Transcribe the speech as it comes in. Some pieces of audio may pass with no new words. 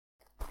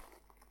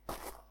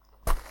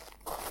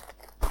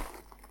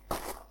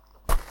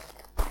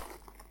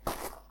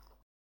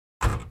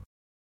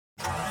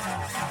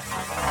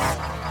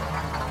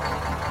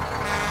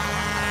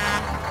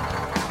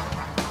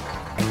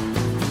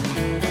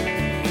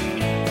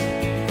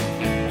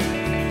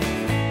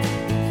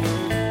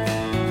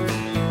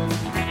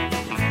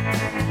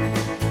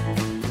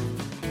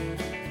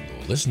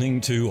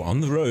listening to On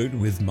the Road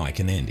with Mike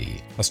and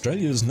Andy,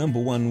 Australia's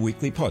 #1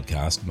 weekly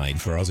podcast made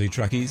for Aussie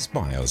truckies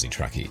by Aussie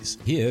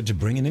truckies, here to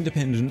bring an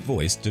independent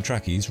voice to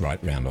truckies right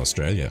round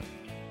Australia.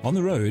 On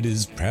the Road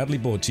is proudly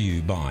brought to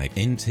you by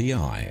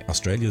NTI,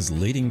 Australia's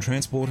leading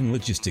transport and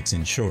logistics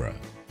insurer,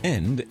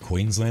 and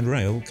Queensland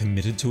Rail,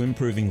 committed to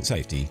improving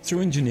safety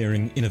through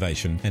engineering,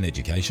 innovation and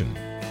education.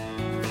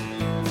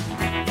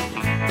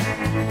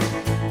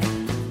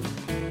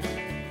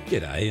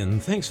 G'day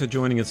and thanks for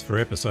joining us for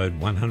episode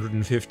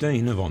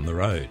 115 of On the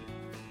Road.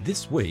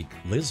 This week,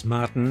 Liz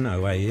Martin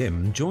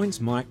OAM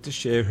joins Mike to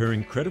share her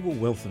incredible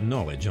wealth of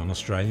knowledge on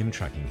Australian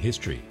trucking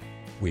history.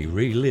 We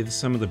relive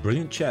some of the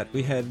brilliant chat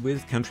we had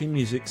with country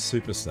music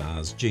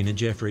superstars Gina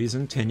Jeffries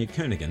and Tanya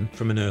Kernaghan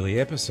from an early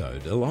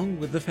episode, along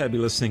with the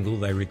fabulous single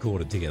they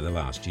recorded together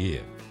last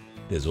year.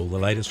 There's all the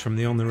latest from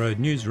the On the Road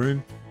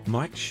newsroom.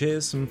 Mike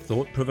shares some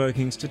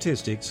thought-provoking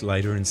statistics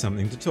later in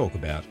Something to Talk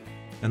About,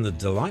 and the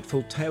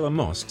delightful Taylor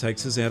Moss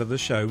takes us out of the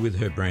show with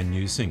her brand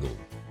new single.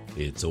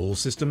 It's all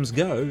systems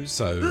go,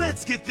 so...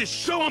 let's get this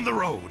show on the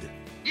road!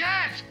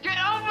 Yes, get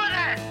on with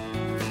it!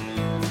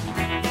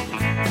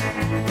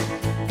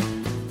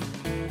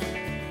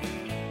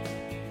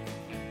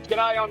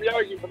 G'day, I'm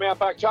Yogi from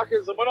Outback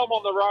Truckers, and when I'm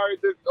on the road,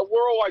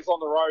 we're always on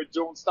the road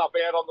doing stuff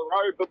out on the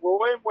road, but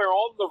when we're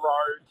on the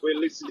road, we're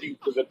listening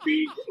to the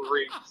big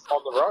rigs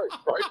on the road,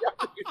 right?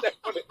 Is that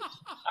what it is?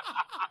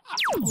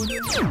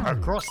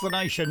 Across the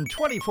nation,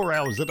 24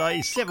 hours a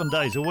day, 7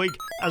 days a week,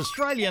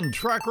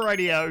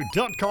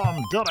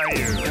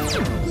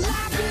 AustralianTruckRadio.com.au.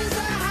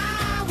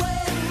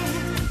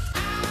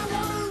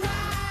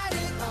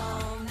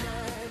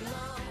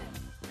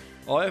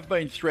 I have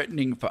been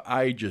threatening for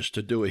ages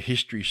to do a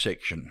history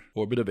section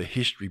or a bit of a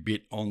history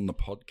bit on the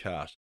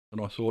podcast.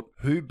 And I thought,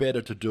 who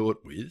better to do it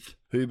with,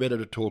 who better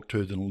to talk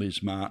to than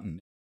Liz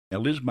Martin? Now,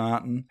 Liz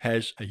Martin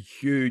has a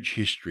huge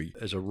history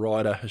as a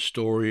writer,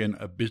 historian,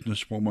 a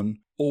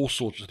businesswoman, all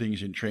sorts of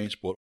things in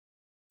transport.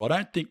 I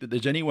don't think that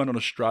there's anyone in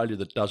Australia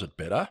that does it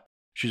better.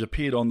 She's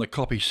appeared on the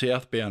Copy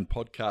Southbound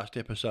podcast,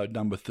 episode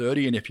number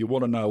 30. And if you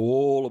want to know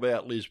all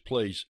about Liz,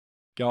 please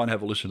go and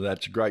have a listen to that.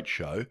 It's a great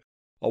show.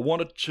 I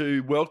wanted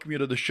to welcome you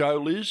to the show,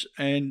 Liz,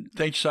 and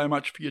thanks so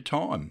much for your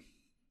time.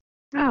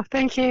 Oh,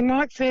 thank you,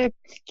 Mike, for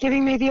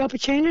giving me the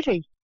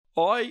opportunity.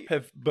 I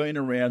have been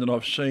around and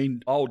I've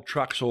seen old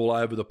trucks all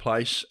over the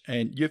place,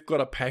 and you've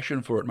got a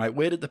passion for it, mate.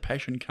 Where did the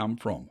passion come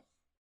from?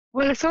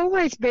 Well, it's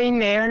always been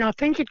there, and I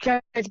think it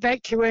goes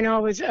back to when I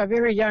was a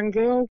very young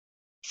girl,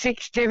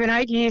 6, 7,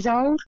 8 years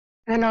old,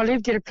 and I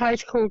lived at a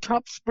place called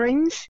Top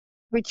Springs,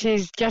 which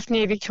is just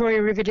near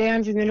Victoria River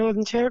Downs in the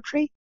Northern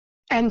Territory.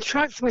 And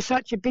trucks were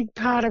such a big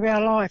part of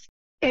our life.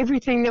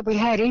 Everything that we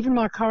had, even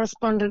my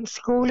correspondence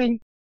schooling,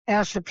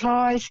 our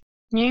supplies,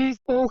 news,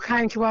 all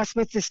came to us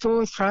with the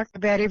stores truck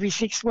about every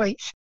 6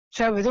 weeks.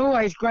 So it was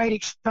always great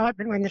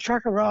excitement when the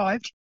truck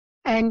arrived.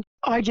 And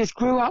I just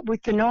grew up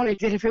with the knowledge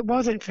that if it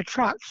wasn't for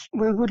trucks,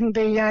 we wouldn't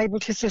be able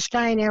to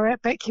sustain our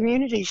outback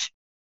communities.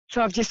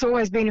 So I've just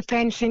always been a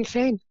fan since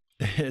then.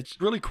 It's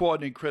really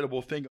quite an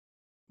incredible thing.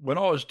 When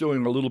I was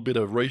doing a little bit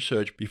of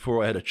research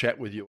before I had a chat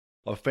with you,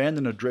 I found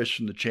an address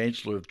from the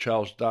Chancellor of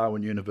Charles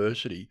Darwin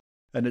University,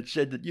 and it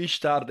said that you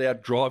started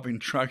out driving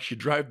trucks. You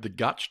drove the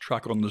Guts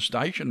truck on the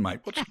station, mate.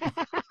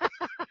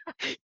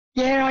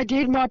 Yeah, I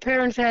did. My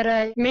parents had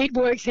a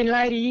meatworks in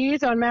later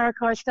years on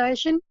Maracay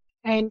Station,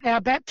 and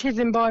our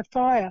baptism by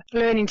fire,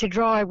 learning to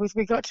drive, was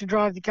we got to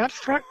drive the Guts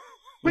truck,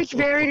 which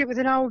varied. It was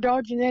an old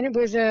Dodge, and then it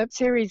was a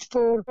Series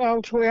 4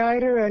 old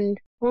Toyota, and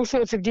all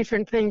sorts of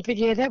different things. But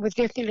yeah, that was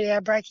definitely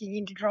our breaking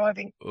into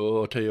driving.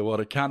 Oh, I'll tell you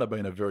what, it can't have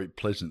been a very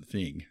pleasant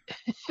thing.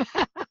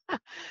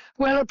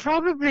 Well, it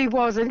probably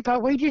wasn't,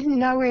 but we didn't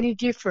know any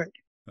different.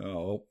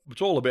 Oh,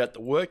 it's all about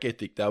the work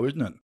ethic though,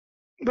 isn't it?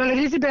 Well, it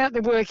is about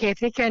the work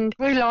ethic, and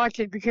we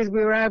liked it because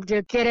we were able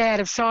to get out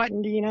of sight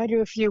and,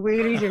 do a few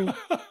wheelies and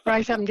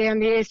race up and down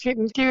the airstrip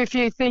and do a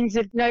few things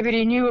that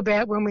nobody knew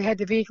about when we had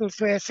the vehicles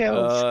to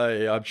ourselves. Oh,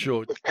 yeah, I'm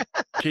sure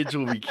kids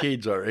will be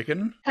kids, I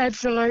reckon.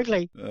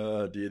 Absolutely.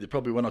 Oh, dear. There are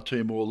probably one or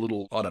two more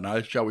little, I don't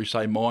know, shall we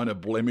say minor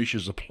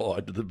blemishes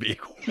applied to the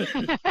vehicle.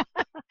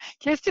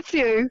 Just a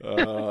few.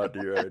 Oh,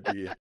 dear, oh,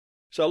 dear.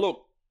 So,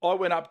 look, I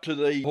went up to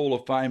the Hall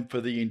of Fame for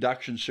the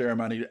induction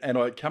ceremony, and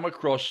I come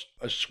across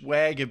a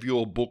swag of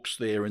your books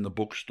there in the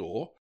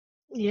bookstore.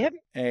 Yep.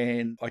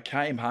 And I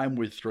came home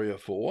with 3 or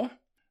 4.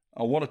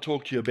 I want to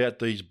talk to you about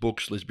these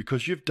books, Liz,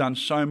 because you've done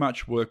so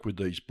much work with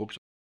these books.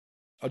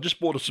 I just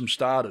bought some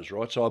starters,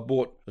 right? So I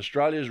bought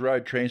Australia's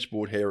Road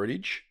Transport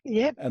Heritage.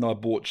 Yep. And I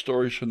bought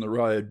Stories from the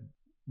Road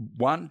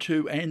 1,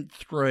 2 and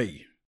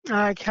 3.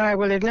 Okay,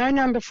 well, there's no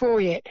number 4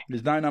 yet.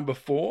 There's no number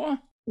 4?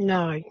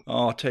 No.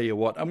 Oh, I'll tell you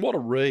what, and what a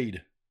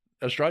read.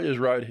 Australia's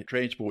Road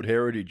Transport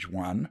Heritage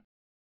 1,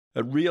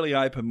 it really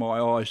opened my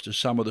eyes to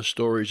some of the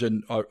stories,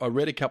 and I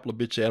read a couple of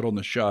bits out on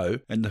the show,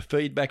 and the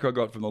feedback I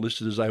got from the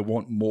listeners, they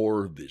want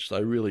more of this.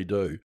 They really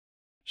do.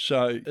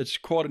 So it's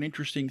quite an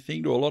interesting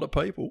thing to a lot of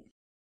people.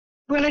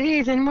 Well, it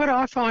is, and what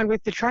I find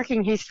with the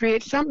trucking history,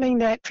 it's something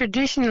that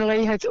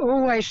traditionally has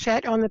always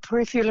sat on the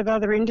peripheral of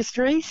other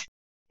industries.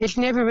 It's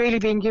never really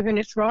been given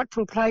its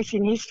rightful place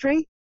in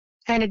history.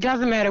 And it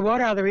doesn't matter what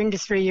other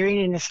industry you're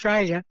in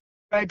Australia,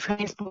 road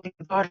transport is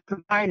a vital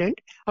component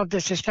of the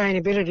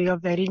sustainability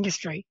of that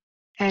industry.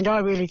 And I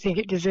really think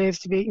it deserves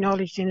to be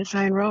acknowledged in its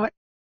own right.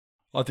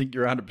 I think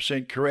you're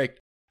 100% correct.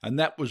 And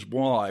that was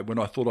why, when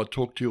I thought I'd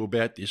talk to you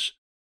about this,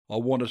 I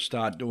want to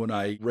start doing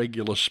a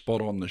regular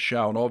spot on the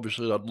show. And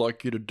obviously, I'd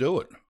like you to do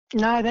it.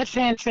 No, that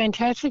sounds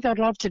fantastic. I'd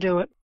love to do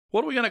it.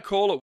 What are we going to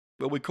call it?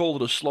 Will we call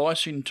it a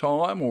slice in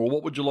time, or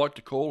what would you like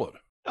to call it?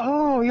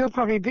 Oh, you're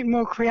probably a bit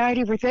more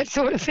creative with that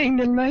sort of thing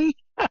than me.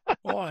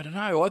 Oh, I don't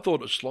know. I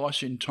thought a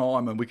slice in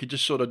time, and we could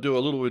just sort of do a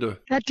little bit of...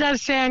 That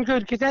does sound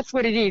good, because that's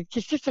what it is.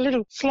 It's just a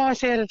little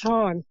slice at a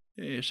time.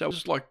 Yeah, so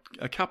it's like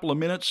a couple of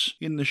minutes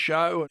in the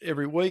show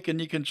every week,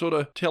 and you can sort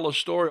of tell a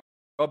story.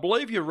 I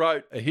believe you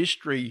wrote a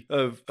history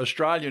of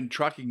Australian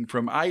trucking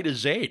from A to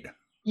Z.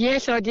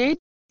 Yes, I did.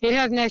 It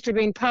hasn't actually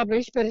been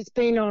published, but it's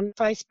been on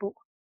Facebook.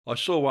 I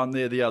saw one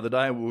there the other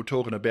day, and we were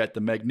talking about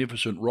the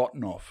magnificent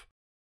Rottenoff.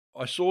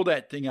 I saw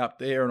that thing up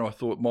there, and I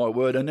thought, my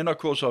word. And then, of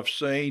course, I've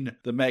seen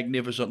the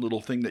magnificent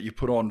little thing that you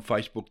put on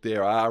Facebook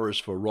there, R is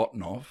for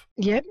Rottenoff.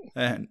 Yep.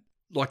 And,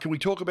 can we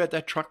talk about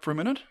that truck for a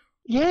minute?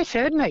 Yeah,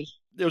 certainly.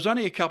 There was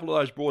only a couple of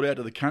those brought out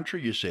of the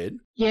country, you said.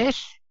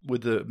 Yes.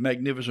 With the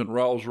magnificent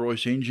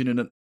Rolls-Royce engine in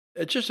it.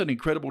 It's just an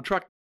incredible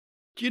truck.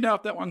 Do you know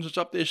if that one that's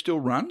up there still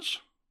runs?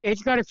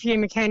 It's got a few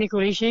mechanical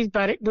issues,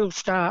 but it will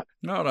start.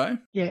 No.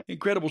 Yeah.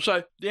 Incredible.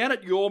 So down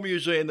at your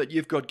museum that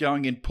you've got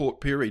going in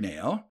Port Pirie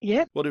now.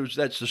 Yep.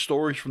 That's the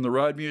Stories from the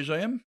Road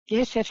Museum?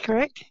 Yes, that's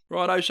correct.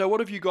 Righto. So what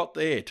have you got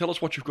there? Tell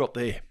us what you've got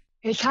there.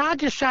 It's hard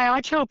to say.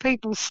 I tell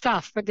people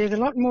stuff, but there's a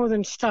lot more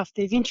than stuff.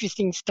 There's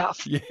interesting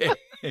stuff. Yeah.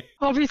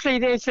 Obviously,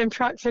 there's some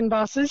trucks and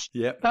buses.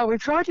 Yep. But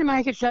we've tried to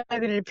make it so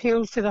that it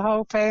appeals to the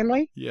whole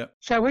family. Yep.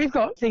 So we've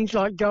got things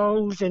like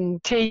dolls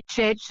and tea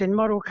sets and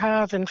model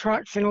cars and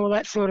trucks and all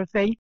that sort of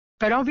thing.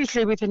 But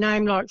obviously, with a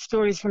name like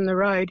Stories from the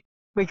Road,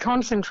 we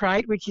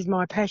concentrate, which is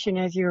my passion,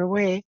 as you're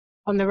aware,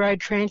 on the road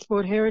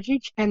transport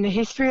heritage and the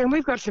history. And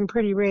we've got some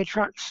pretty rare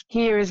trucks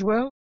here as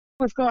well.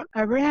 We've got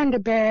around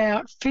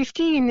about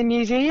 50 in the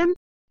museum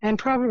and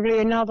probably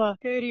another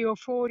 30 or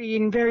 40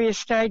 in various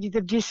stages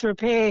of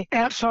disrepair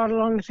outside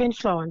along the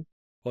fence line.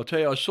 I'll tell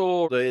you, I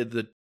saw there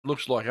that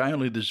looks like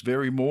only this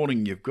very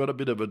morning you've got a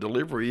bit of a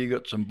delivery. You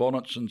got some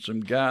bonnets and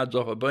some guards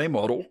off a B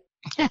model.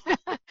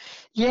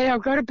 Yeah,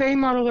 I've got a B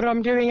model that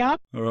I'm doing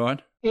up. All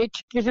right. It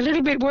is a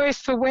little bit worse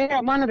for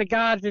wear. One of the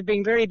guards has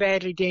been very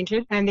badly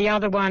dented and the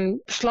other one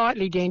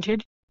slightly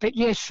dented. But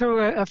yes,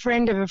 through a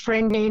friend of a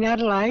friend in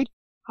Adelaide,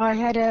 I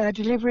had a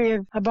delivery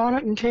of a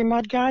bonnet and 2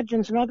 mudguards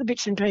and some other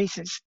bits and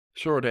pieces.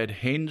 Saw it had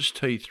hen's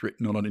teeth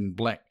written on it in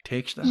black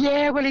text.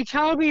 Yeah, well, he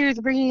told me he was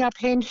bringing up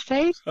hen's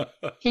teeth.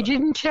 He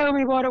didn't tell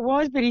me what it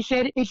was, but he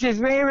said it's as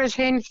rare as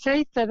hen's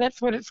teeth, so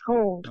that's what it's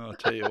called. I'll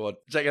tell you what,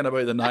 is that going to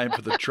be the name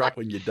for the truck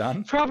when you're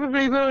done?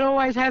 Probably will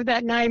always have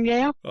that name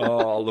now.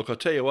 Oh, look, I'll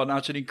tell you what, no,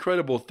 it's an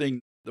incredible thing.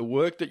 The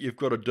work that you've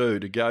got to do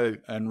to go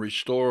and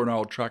restore an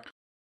old truck.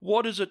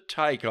 What does it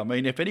take? I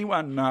mean, if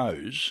anyone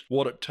knows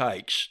what it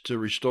takes to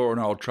restore an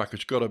old truck,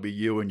 it's got to be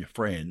you and your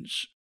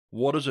friends.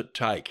 What does it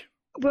take?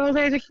 Well,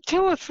 there's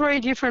 2 or 3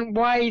 different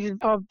ways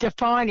of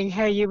defining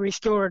how you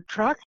restore a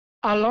truck.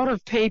 A lot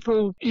of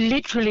people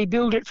literally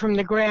build it from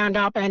the ground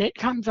up and it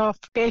comes off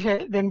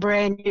better than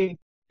brand new,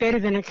 better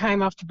than it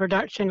came off the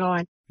production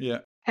line. Yeah.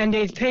 And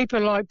there's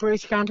people like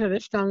Bruce Gunter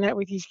that's done that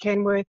with his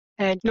Kenworth,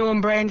 and Norm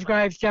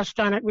Bransgrove's just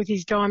done it with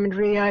his Diamond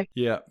Rio.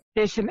 Yeah.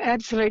 There's some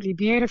absolutely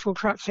beautiful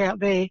trucks out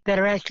there that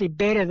are actually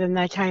better than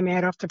they came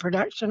out off the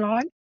production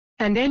line.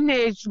 And then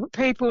there's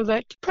people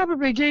that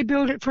probably do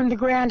build it from the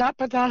ground up,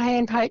 but they'll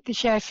hand paint the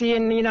chassis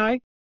and, you know,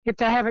 if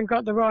they haven't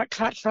got the right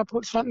clutch, they'll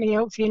put something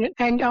else in it.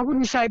 And I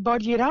wouldn't say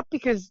bodgy it up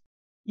because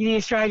the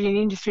Australian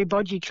industry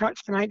bodgy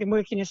trucks to make them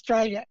work in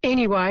Australia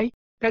anyway,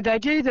 but they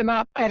do them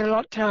up at a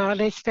lot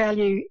less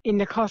value in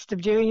the cost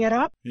of doing it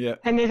up. Yeah.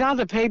 And there's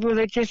other people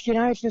that just, you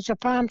know, it's just a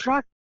farm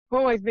truck,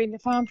 always been the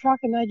farm truck,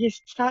 and they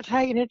just start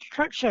taking it to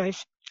truck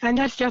shows. And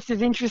that's just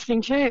as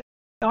interesting too.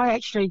 I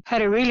actually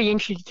had a really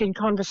interesting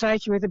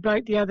conversation with a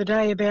bloke the other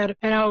day about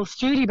an old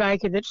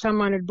Studebaker that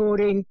someone had brought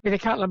in with a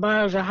couple of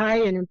bales of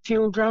hay and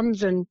fuel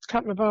drums and a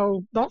couple of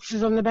old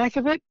boxes on the back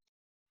of it.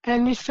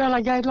 And this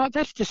fella goes, like,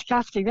 that's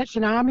disgusting. That's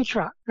an army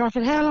truck. And I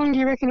said, how long do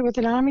you reckon it was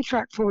an army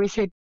truck for? He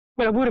said,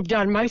 well, it would have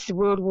done most of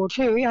World War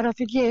II. And I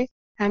said, yeah.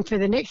 And for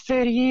the next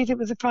 30 years, it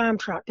was a farm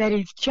truck. That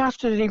is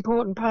just as an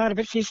important part of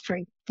its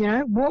history. You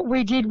know, what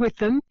we did with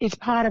them is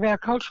part of our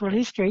cultural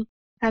history.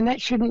 And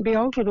that shouldn't be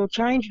altered or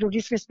changed or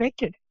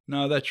disrespected.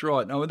 No, that's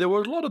right. No, there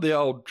were a lot of the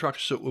old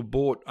trucks that were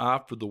bought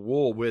after the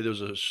war where there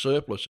was a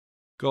surplus.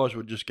 Guys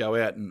would just go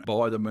out and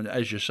buy them and,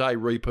 as you say,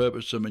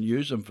 repurpose them and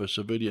use them for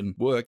civilian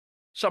work.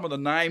 Some of the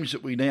names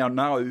that we now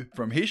know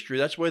from history,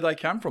 that's where they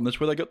come from.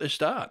 That's where they got their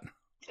start.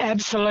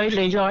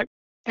 Absolutely. Like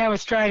our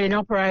Australian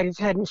operators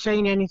hadn't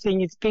seen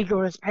anything as big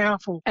or as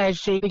powerful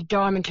as the big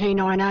Diamond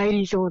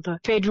T980s or the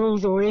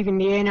Federals or even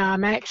the NR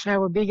Max. They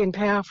were big and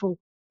powerful.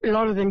 A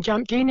lot of them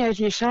jumped in, as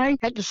you say,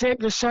 at the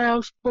surplus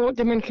sales, bought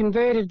them and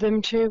converted them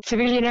to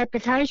civilian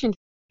applications.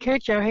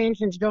 Kurt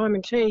Johansson's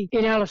Diamond T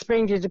in Alice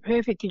Springs is a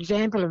perfect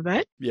example of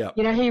that. Yeah.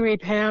 You know, he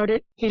repowered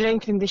it, he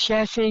lengthened the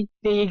chassis.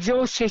 The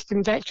exhaust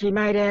system's actually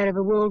made out of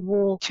a World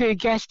War II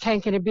gas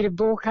tank and a bit of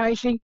bore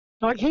casing.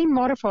 Like, he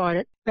modified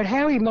it, but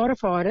how he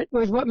modified it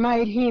was what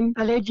made him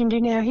a legend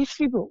in our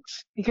history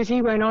books, because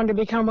he went on to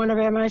become one of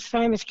our most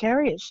famous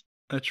carriers.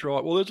 That's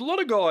right. Well, there's a lot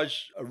of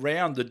guys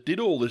around that did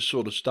all this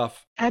sort of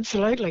stuff.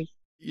 Absolutely.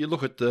 You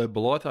look at the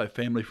Bolitho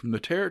family from the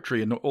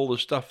Territory and all the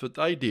stuff that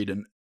they did,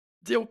 and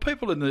there were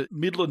people in the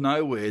middle of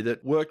nowhere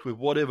that worked with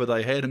whatever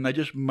they had and they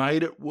just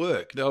made it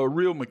work. They were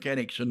real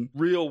mechanics and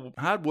real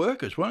hard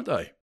workers, weren't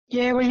they?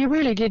 Yeah, well, you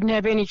really didn't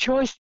have any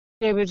choice.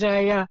 There was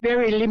a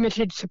very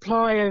limited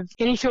supply of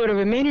any sort of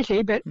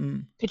amenity, but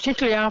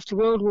particularly after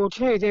World War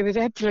II, there was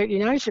absolutely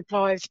no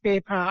supply of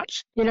spare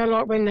parts. You know,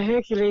 like when the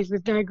Hercules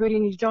was no good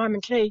in his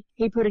Diamond T,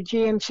 he put a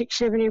GM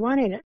 671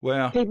 in it.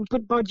 Wow. People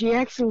put bodgy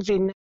axles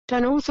in,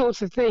 done all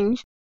sorts of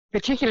things,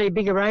 particularly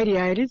bigger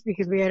radiators,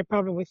 because we had a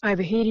problem with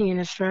overheating in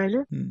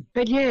Australia.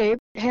 But yeah,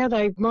 how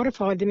they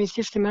modified them is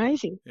just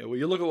amazing. Yeah, well,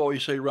 you look at what we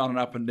see running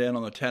up and down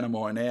on the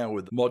Tanami now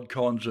with mod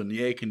cons and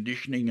the air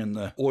conditioning and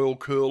the oil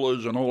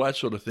coolers and all that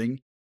sort of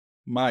thing.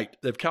 Mate,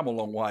 they've come a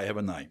long way,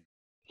 haven't they?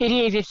 It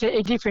is. It's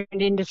a different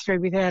industry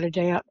without a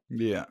doubt.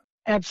 Yeah.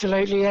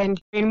 Absolutely. And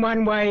in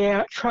one way,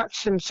 our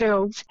trucks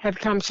themselves have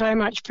come so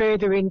much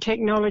further in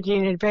technology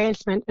and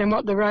advancement than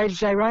what the roads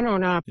they run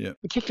on are,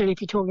 particularly if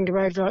you're talking to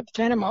roads like the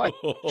Tanami.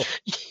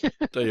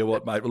 Tell you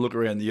what, mate, we'll look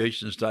around the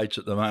eastern states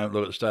at the moment,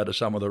 look at the state of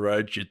some of the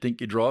roads, you'd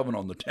think you're driving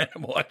on the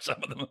Tanami,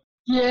 some of them.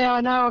 Yeah,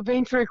 I know. I've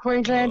been through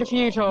Queensland a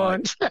few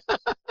times.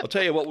 I'll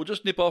tell you what, we'll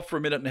just nip off for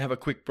a minute and have a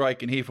quick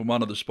break and hear from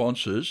one of the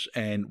sponsors,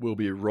 and we'll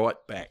be right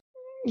back.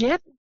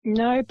 Yep,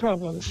 no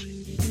problems.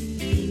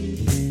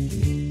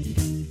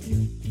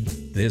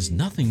 There's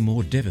nothing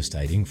more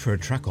devastating for a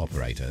truck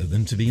operator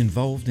than to be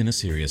involved in a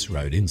serious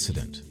road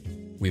incident.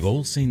 We've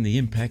all seen the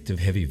impact of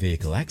heavy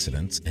vehicle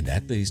accidents, and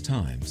at these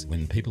times,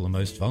 when people are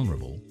most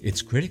vulnerable,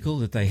 it's critical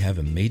that they have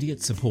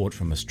immediate support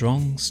from a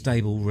strong,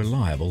 stable,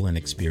 reliable and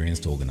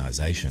experienced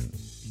organisation.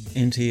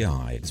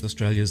 NTI is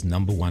Australia's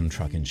 #1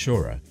 truck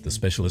insurer, the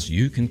specialist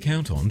you can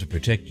count on to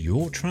protect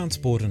your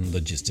transport and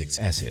logistics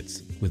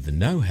assets, with the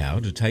know-how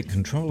to take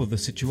control of the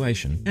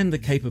situation and the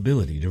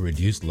capability to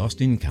reduce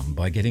lost income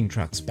by getting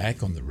trucks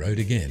back on the road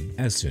again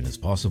as soon as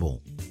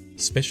possible.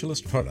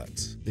 Specialist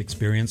products,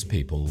 experienced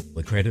people,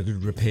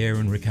 accredited repair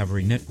and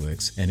recovery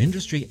networks, and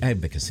industry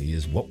advocacy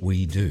is what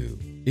we do.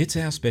 It's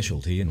our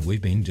specialty and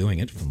we've been doing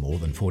it for more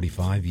than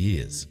 45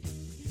 years.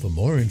 For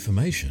more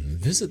information,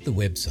 visit the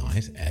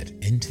website at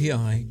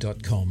nti.com.au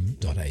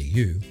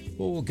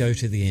or go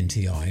to the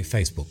NTI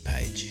Facebook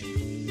page.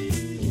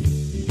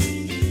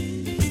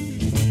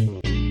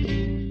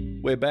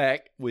 We're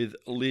back with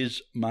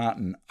Liz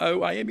Martin.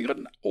 OAM, you got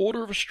an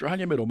Order of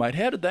Australia medal, mate.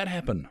 How did that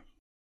happen?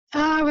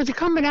 It was a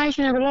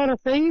combination of a lot of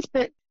things,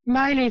 but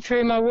mainly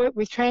through my work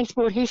with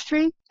Transport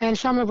History and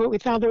some of it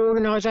with other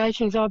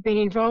organisations I've been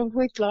involved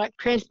with, like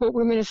Transport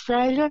Women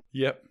Australia,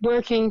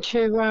 working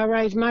to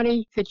raise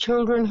money for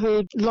children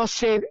who'd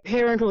lost their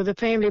parent or the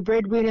family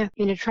breadwinner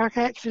in a truck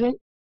accident.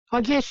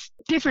 I guess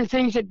different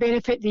things that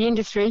benefit the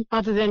industry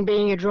other than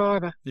being a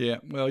driver. Yeah,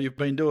 well, you've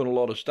been doing a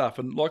lot of stuff.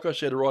 And like I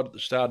said right at the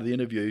start of the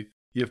interview,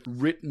 you've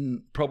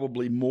written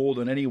probably more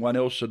than anyone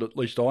else that at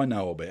least I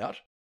know about.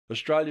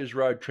 Australia's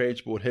Road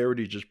Transport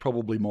Heritage is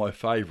probably my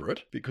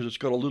favourite because it's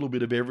got a little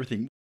bit of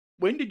everything.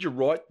 When did you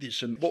write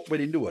this and what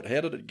went into it?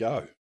 How did it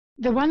go?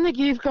 The one that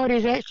you've got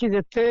is actually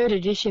the third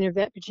edition of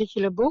that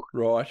particular book.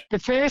 Right. The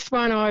first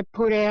one I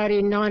put out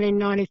in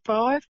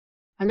 1995,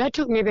 and that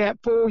took me about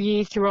 4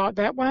 years to write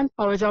that one.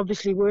 I was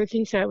obviously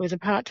working, so it was a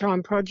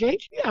part-time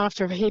project.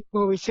 After a heap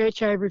more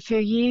research over a few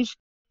years,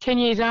 10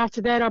 years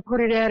after that, I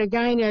put it out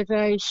again as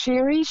a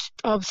series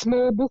of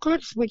small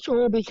booklets, which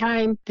all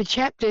became the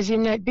chapters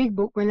in that big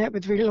book when that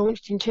was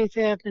relaunched in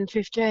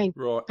 2015.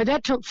 Right. But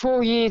that took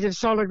 4 years of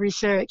solid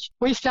research.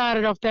 We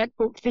started off that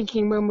book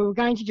thinking when we were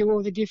going to do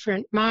all the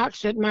different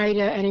marks that made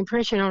an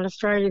impression on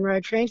Australian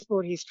road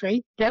transport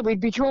history, that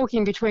we'd be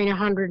talking between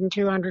 100 and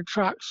 200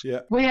 trucks. Yeah.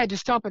 We had to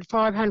stop at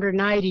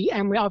 580,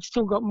 and I've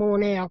still got more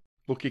now.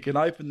 Look, you can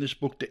open this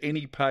book to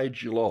any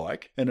page you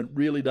like, and it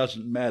really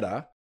doesn't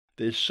matter.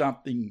 There's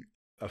something,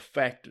 a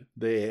fact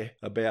there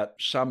about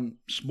some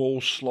small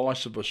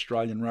slice of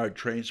Australian road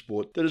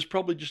transport that is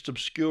probably just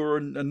obscure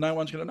and no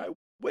one's going to know.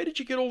 Where did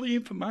you get all the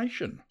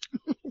information?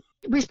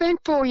 We spent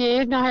 4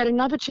 years and I had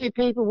another two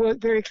people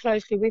work very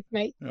closely with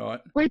me.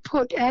 Right. We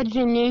put ads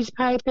in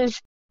newspapers,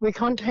 we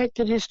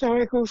contacted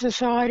historical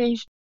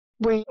societies,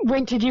 we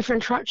went to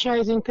different truck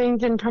shows and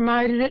things and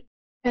promoted it.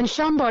 And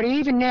somebody,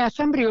 even now,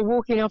 somebody will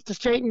walk in off the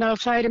street and they'll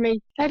say to me,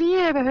 have you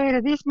ever heard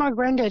of this? My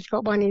granddad's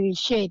got one in his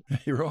shed.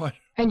 You're right.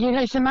 And, you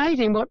know, it's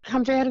amazing what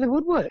comes out of the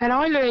woodwork. And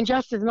I learn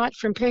just as much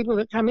from people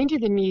that come into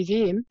the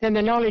museum than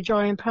the knowledge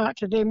I impart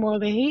to them while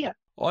they're here.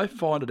 I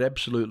find it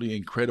absolutely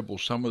incredible,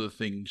 some of the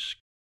things,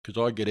 because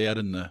I get out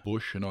in the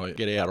bush and I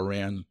get out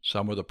around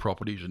some of the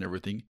properties and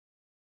everything,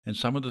 and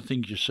some of the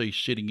things you see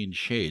sitting in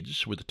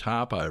sheds with a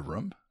tarp over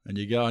them, and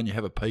you go and you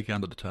have a peek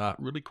under the tarp,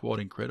 really quite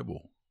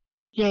incredible.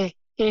 Yeah.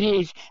 It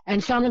is.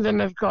 And some of them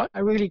have got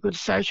a really good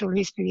social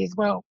history as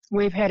well.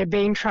 We've had a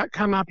bean truck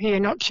come up here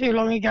not too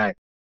long ago,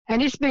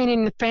 and it's been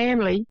in the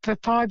family for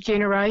 5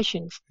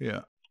 generations.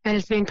 Yeah. And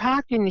it's been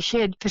parked in the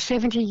shed for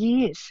 70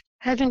 years.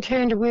 Hasn't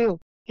turned a wheel.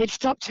 It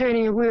stopped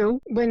turning a wheel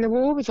when the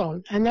war was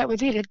on, and that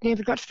was it. It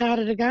never got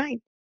started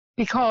again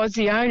because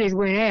the owners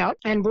went out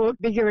and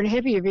bought bigger and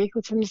heavier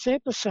vehicles from the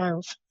surplus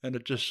sales. And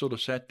it just sort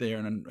of sat there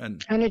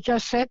and it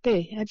just sat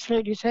there,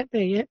 absolutely sat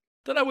there, yeah.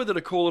 Don't know whether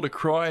to call it a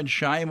cry and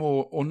shame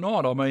or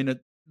not. I mean,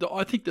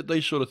 I think that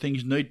these sort of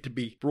things need to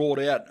be brought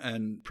out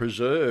and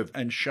preserved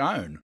and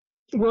shown.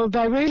 Well,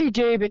 they really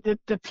do, but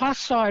the plus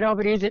side of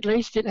it is at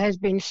least it has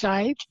been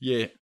saved.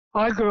 Yeah.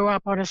 I grew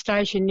up on a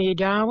station near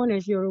Darwin,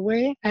 as you're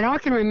aware, and I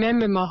can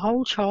remember my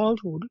whole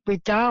childhood,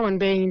 with Darwin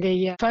being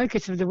the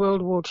focus of the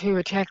World War II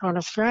attack on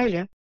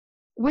Australia.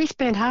 We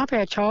spent half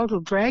our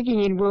childhood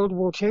dragging in World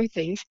War II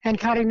things and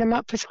cutting them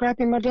up for scrap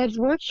in my dad's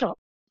workshop.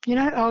 You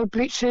know, old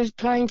blitzers,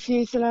 plane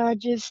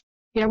fuselages.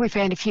 You know, we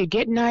found a few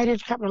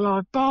detonators, a couple of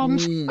live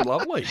bombs.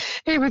 Lovely.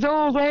 It was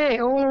all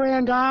there, all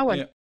around Darwin.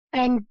 Yeah.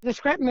 And the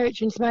scrap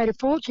merchants made a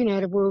fortune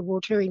out of World War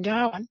II in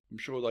Darwin. I'm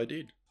sure they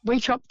did. We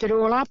chopped it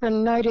all up,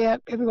 and no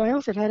doubt everyone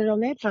else that had it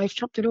on their place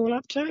chopped it all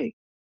up too.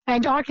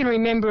 And I can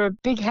remember a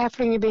big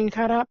Haflinger being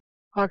cut up.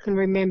 I can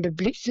remember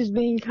blitzers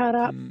being cut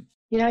up.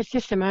 You know, it's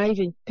just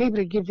amazing. People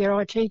would give their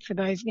eye teeth for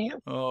those now.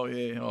 Oh,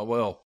 yeah. Oh,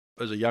 well,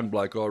 as a young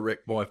bloke, I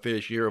wrecked my fair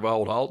share of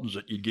old Holtons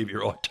that you'd give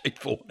your eye teeth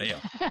for now.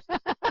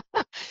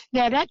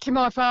 Now, that to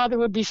my father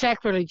would be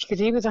sacrilege because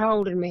he was a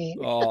Holden man.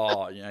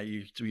 Oh, you know,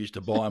 we used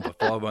to buy them for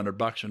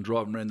 $500 and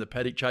drive them around the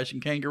paddock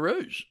chasing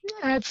kangaroos.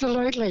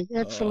 Absolutely,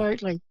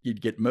 absolutely.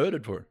 You'd get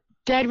murdered for it.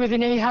 Dad was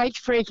an EH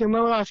freak, and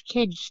all us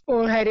kids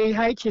all had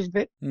EHs,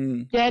 but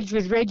Dad's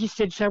was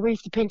registered, so we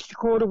used to pinch the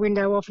quarter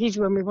window off his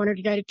when we wanted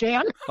to go to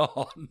town.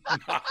 Oh,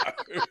 no.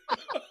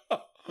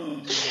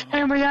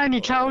 And we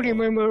only told him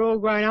when we were all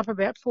grown up,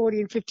 about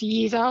 40 and 50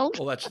 years old.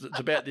 Well, that's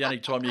about the only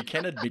time you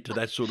can admit to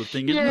that sort of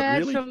thing, isn't yeah, it,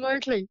 really?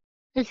 Absolutely.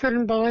 He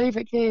couldn't believe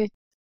it, yeah.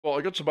 Well,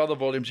 I got some other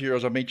volumes here,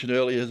 as I mentioned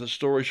earlier, the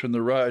Stories from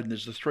the Road, and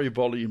there's the 3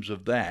 volumes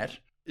of that.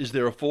 Is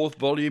there a 4th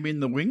volume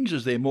in the wings?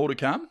 Is there more to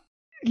come?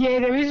 Yeah,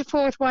 there is a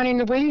 4th one in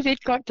the wings. It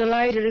got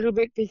delayed a little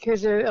bit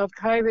because of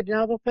COVID and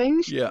other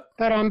things. Yeah.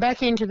 But I'm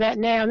back into that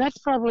now, and that's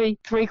probably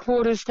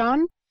 3/4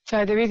 done.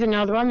 So there is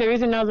another one. There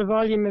is another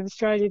volume of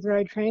Australia's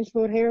Road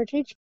Transport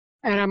Heritage,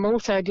 and I'm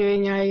also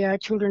doing a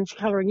children's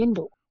colouring in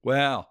book.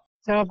 Wow.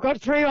 So I've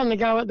got 3 on the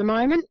go at the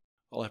moment.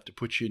 I'll have to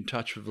put you in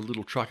touch with the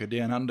little trucker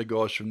down under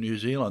guys from New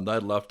Zealand.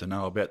 They'd love to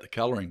know about the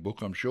colouring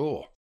book, I'm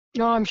sure.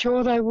 Oh, I'm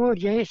sure they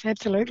would, yes,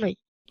 absolutely.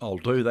 I'll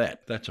do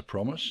that. That's a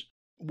promise.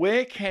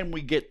 Where can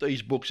we get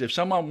these books? If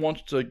someone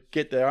wants to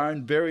get their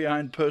very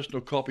own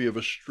personal copy of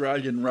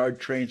Australian Road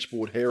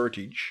Transport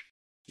Heritage,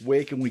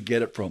 where can we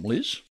get it from,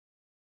 Liz?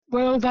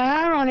 Well, they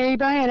are on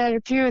eBay and at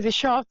a few of the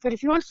shops, but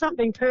if you want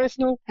something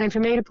personal and for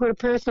me to put a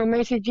personal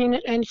message in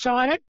it and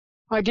sign it,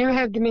 I do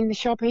have them in the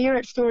shop here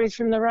at Stories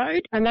from the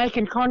Road, and they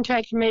can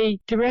contact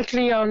me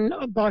directly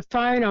by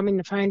phone. I'm in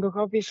the phone book,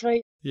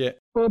 obviously. Yeah.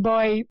 Or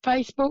by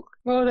Facebook.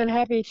 More than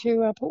happy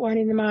to put one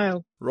in the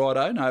mail.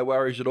 Righto, no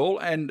worries at all.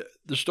 And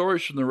the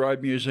Stories from the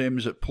Road Museum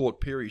is at Port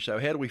Pirie, so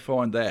how do we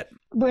find that?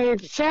 We're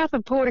south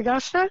of Port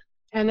Augusta,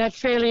 and that's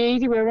fairly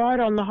easy. We're right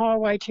on the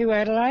highway to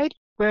Adelaide.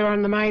 We're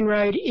on the main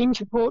road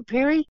into Port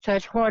Pirie, so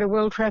it's quite a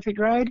well-trafficked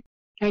road,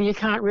 and you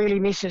can't really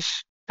miss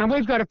us. And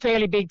we've got a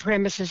fairly big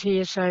premises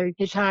here, so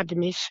it's hard to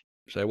miss.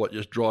 So what,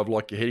 just drive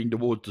like you're heading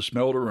towards the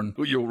smelter and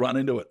you'll run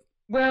into it?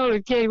 Well,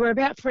 yeah, we're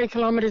about 3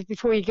 kilometres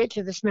before you get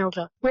to the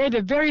smelter. We're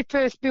the very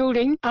first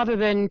building, other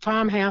than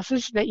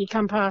farmhouses, that you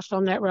come past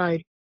on that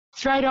road.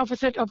 Straight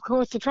opposite, of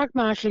course, the truck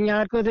marshalling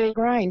yard for the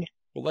grain.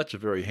 Well, that's a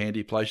very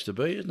handy place to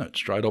be, isn't it?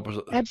 Straight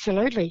opposite.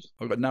 Absolutely.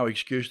 I've got no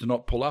excuse to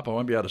not pull up. I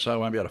won't be able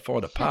to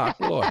find a park,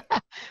 will I?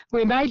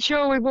 We made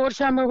sure we bought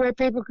somewhere where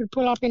people could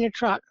pull up in a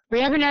truck. We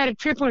haven't had a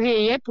triple here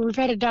yet, but we've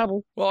had a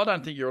double. Well, I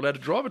don't think you're allowed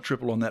to drive a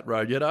triple on that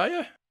road yet, are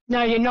you?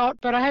 No, you're not,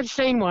 but I have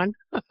seen one.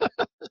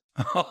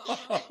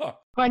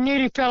 I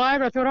nearly fell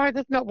over. I thought, oh,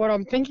 that's not what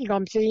I'm thinking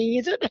I'm seeing,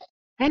 is it?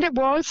 And it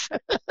was.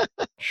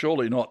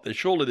 Surely not.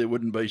 Surely there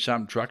wouldn't be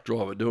some truck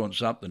driver doing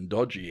something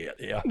dodgy out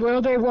there. Well,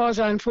 there was,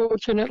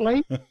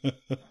 unfortunately.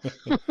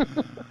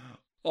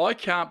 I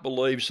can't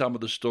believe some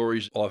of the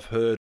stories I've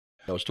heard.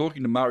 I was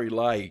talking to Murray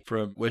Lay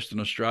from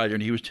Western Australia,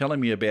 and he was telling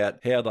me about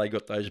how they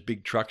got those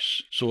big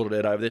trucks sorted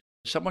out over there.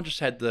 Someone just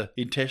had the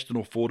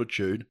intestinal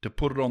fortitude to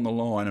put it on the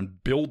line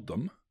and build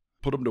them,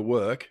 put them to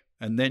work,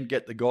 and then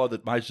get the guy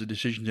that makes the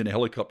decisions in a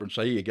helicopter and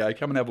say, here you go,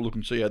 come and have a look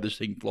and see how this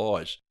thing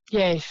flies.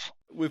 Yes.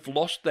 We've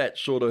lost that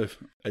sort of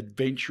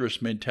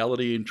adventurous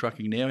mentality in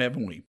trucking now,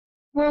 haven't we?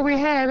 Well, we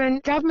have,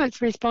 and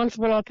government's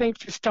responsible, I think,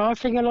 for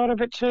stifling a lot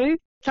of it too.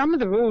 Some of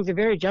the rules are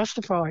very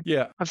justified.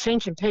 Yeah. I've seen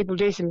some people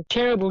do some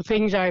terrible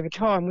things over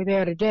time,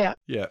 without a doubt.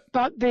 Yeah.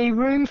 But the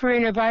room for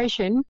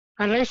innovation,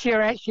 unless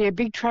you're actually a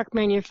big truck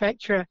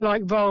manufacturer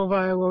like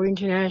Volvo or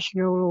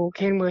International or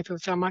Kenworth or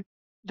someone,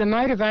 the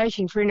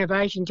motivation for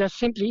innovation just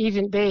simply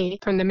isn't there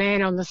from the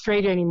man on the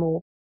street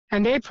anymore.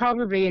 And they're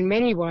probably in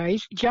many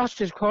ways just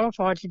as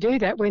qualified to do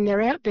that when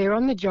they're out there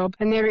on the job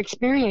and they're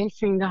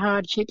experiencing the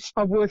hardships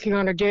of working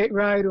on a dirt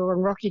road or on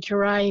rocky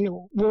terrain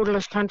or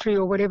waterless country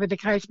or whatever the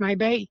case may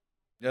be.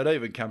 It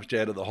even comes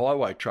down to the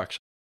highway trucks.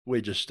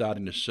 We're just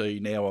starting to see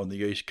now on the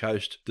East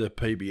Coast the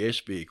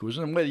PBS vehicles,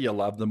 and whether you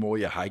love them or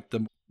you hate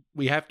them,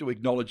 we have to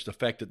acknowledge the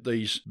fact that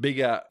these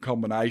bigger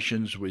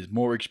combinations with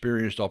more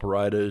experienced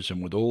operators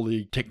and with all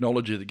the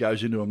technology that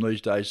goes into them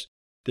these days,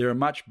 they're a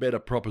much better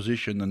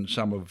proposition than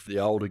some of the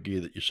older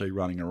gear that you see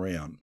running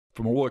around,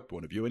 from a work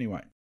point of view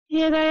anyway.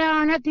 Yeah, they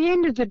are, and at the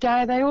end of the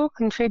day, they all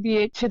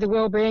contribute to the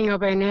well-being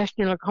of our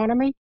national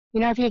economy.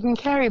 You know, if you can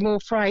carry more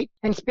freight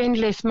and spend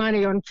less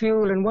money on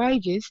fuel and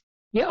wages,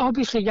 you're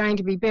obviously going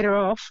to be better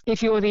off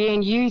if you're the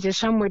end user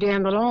somewhere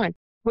down the line,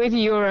 whether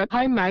you're a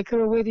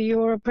homemaker or whether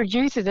you're a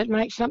producer that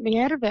makes something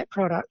out of that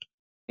product.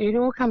 It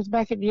all comes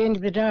back at the end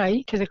of the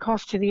day to the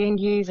cost to the end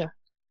user.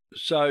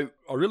 So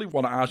I really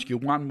want to ask you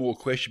one more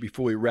question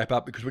before we wrap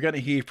up, because we're going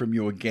to hear from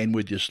you again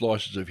with your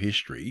slices of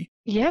history.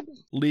 Yep.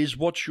 Liz,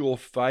 what's your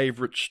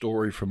favourite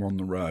story from On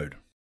the Road?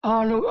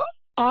 Oh, look,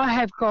 I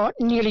have got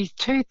nearly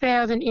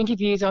 2,000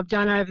 interviews I've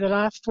done over the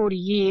last 40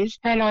 years,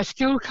 and I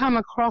still come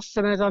across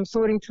them as I'm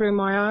sorting through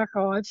my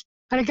archives.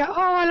 And I go, oh,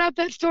 I love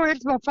that story,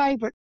 it's my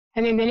favourite.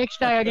 And then the next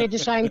day I did the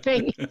same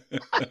thing.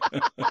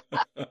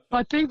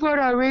 I think what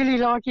I really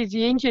like is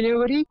the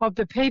ingenuity of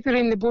the people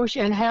in the bush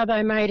and how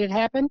they made it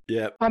happen.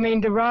 Yep. I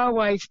mean, the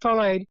railways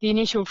followed the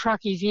initial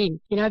truckies in.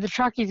 You know, the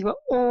truckies were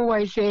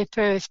always there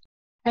first.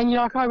 And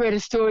like I read a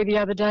story the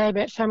other day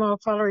about some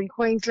old fella in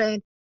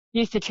Queensland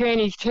used to turn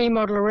his T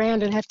model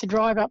around and have to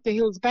drive up the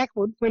hills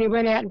backward when he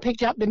went out and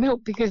picked up the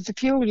milk because the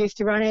fuel used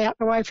to run out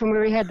away from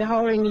where he had the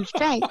hole in his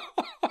tank.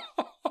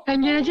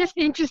 And, you know, just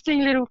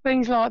interesting little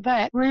things like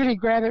that really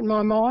grab at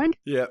my mind.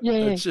 Yeah, yeah,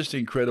 it's just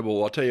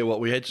incredible. I'll tell you what,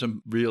 we had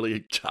some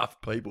really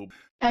tough people.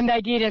 And they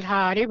did it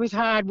hard. It was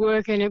hard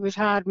work and it was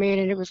hard men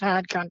and it was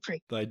hard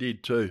country. They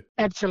did too.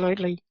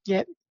 Absolutely,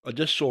 yep. I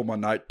just saw my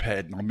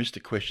notepad and I missed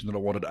a question that I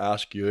wanted to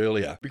ask you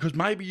earlier, because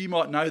maybe you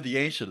might know the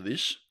answer to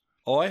this.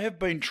 I have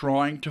been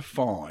trying to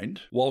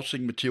find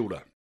Waltzing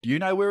Matilda. Do you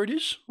know where it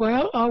is?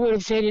 Well, I would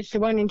have said it's the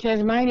one in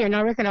Tasmania, and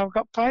I reckon I've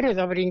got photos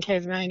of it in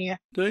Tasmania.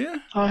 Do you?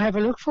 I'll have a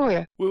look for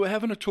you. We were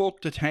having a talk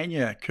to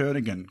Tanya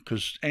Kernigan,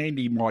 because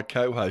Andy, my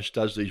co-host,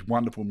 does these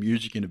wonderful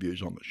music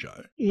interviews on the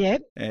show.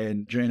 Yep.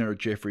 And Gina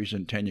Jeffries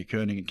and Tanya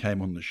Kernigan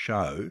came on the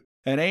show.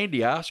 And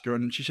Andy asked her,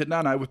 and she said,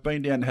 no, we've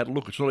been down and had a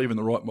look. It's not even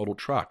the right model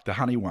truck, the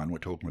honey one we're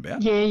talking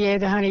about. Yeah,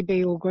 the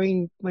honeybee or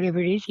green, whatever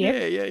it is,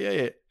 yep.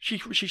 Yeah. She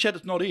said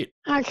it's not it.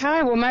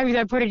 Okay, well, maybe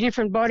they put a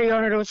different body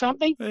on it or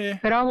something. Yeah.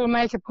 But I will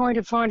make a point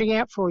of finding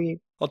out for you.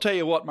 I'll tell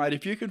you what, mate,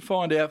 if you can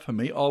find out for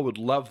me, I would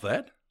love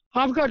that.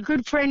 I've got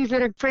good friends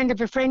that are friend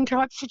of a friend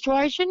type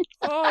situation.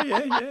 Oh,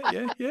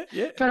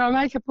 yeah. But I'll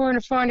make a point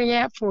of finding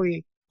out for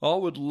you. I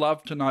would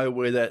love to know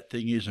where that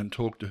thing is and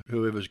talk to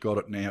whoever's got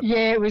it now.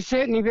 Yeah, it was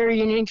certainly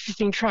very an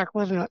interesting truck,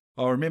 wasn't it?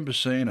 I remember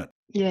seeing it.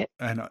 Yeah.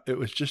 And it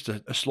was just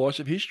a slice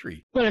of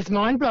history. Well, it's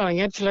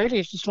mind-blowing, absolutely.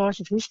 It's a slice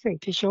of history,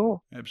 for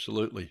sure.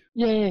 Absolutely.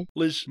 Yeah.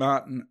 Liz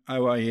Martin,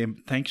 OAM,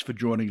 thanks for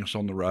joining us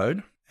on the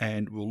road,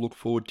 and we'll look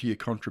forward to your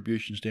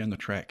contributions down the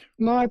track.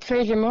 My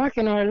pleasure, Mike,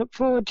 and I look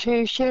forward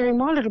to sharing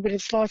my little bit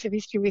of slice of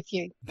history with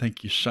you.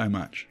 Thank you so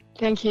much.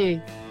 Thank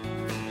you.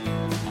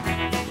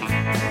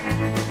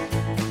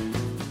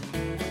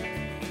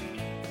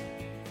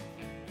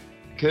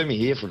 Kermie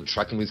here from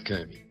Trucking with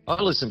Kermie. I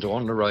listen to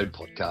On the Road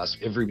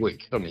podcast every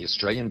week on the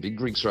Australian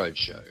Big Rigs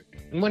Roadshow.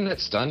 And when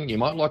that's done, you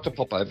might like to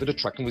pop over to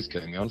Trucking with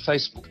Kermie on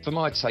Facebook for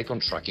my take on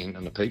trucking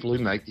and the people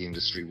who make the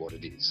industry what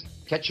it is.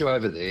 Catch you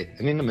over there,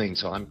 and in the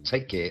meantime,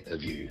 take care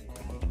of you.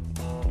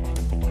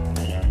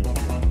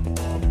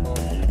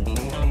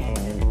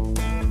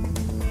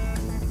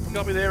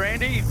 Got me there,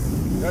 Andy?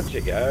 Got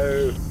you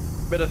go.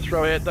 Better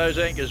throw out those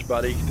anchors,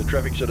 buddy. The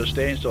traffic's at a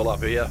standstill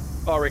up here.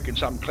 I reckon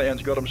some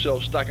clown's got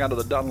himself stuck under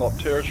the Dunlop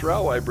Terrace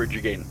Railway Bridge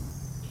again.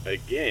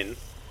 Again?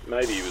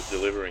 Maybe he was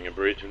delivering a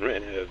bridge and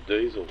ran out of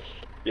diesel.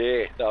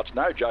 Yeah, no, it's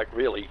no joke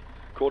really.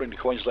 According to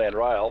Queensland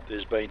Rail,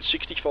 there's been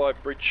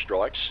 65 bridge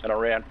strikes and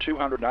around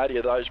 280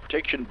 of those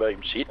protection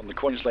beams hit on the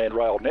Queensland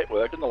Rail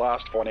network in the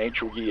last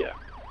financial year.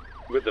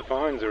 With the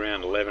fines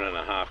around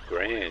 $11.5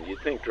 grand,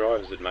 you'd think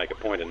drivers would make a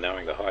point of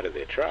knowing the height of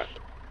their truck.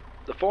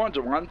 The fines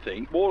are one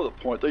thing. More to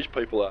the point, these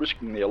people are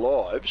risking their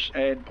lives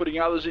and putting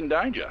others in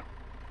danger.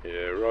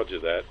 Yeah, roger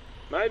that.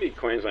 Maybe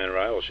Queensland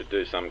Rail should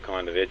do some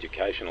kind of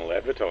educational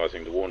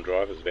advertising to warn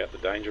drivers about the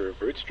danger of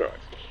bridge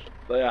strikes.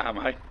 They are,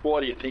 mate.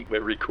 Why do you think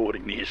we're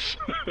recording this?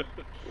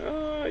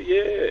 Oh,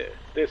 yeah.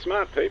 They're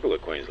smart people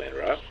at Queensland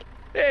Rail.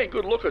 Yeah,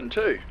 good looking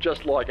too,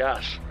 just like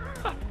us.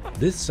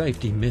 This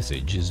safety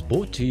message is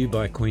brought to you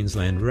by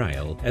Queensland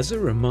Rail as a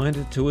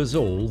reminder to us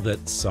all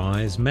that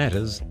size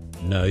matters.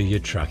 Know your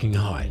trucking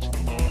height.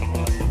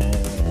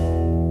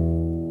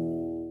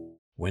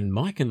 When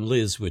Mike and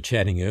Liz were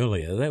chatting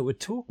earlier, they were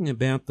talking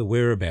about the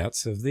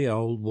whereabouts of the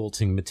old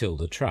Waltzing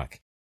Matilda truck,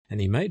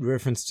 and he made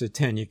reference to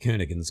Tanya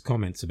Kernigan's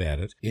comments about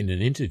it in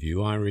an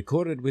interview I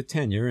recorded with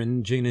Tanya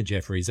and Gina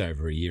Jeffries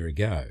over a year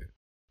ago.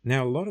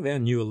 Now, a lot of our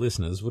newer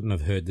listeners wouldn't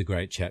have heard the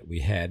great chat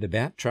we had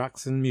about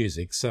trucks and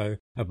music, so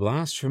a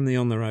blast from the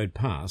On the Road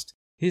past.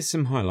 Here's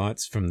some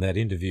highlights from that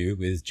interview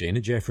with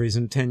Gina Jeffries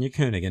and Tanya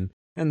Kernaghan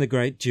and the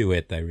great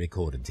duet they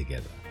recorded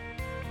together.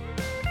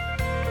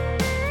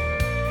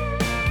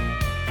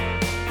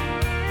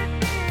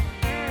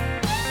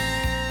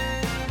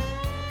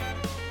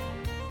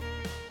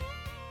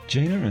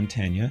 Gina and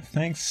Tanya,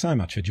 thanks so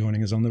much for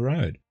joining us on the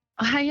road.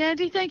 Hey,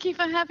 Andy, thank you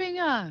for having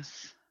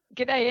us.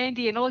 G'day,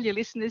 Andy, and all your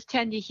listeners.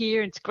 Tanya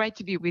here, and it's great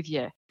to be with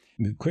you.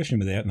 The question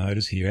without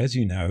notice here, as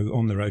you know,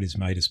 On the Road is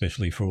made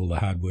especially for all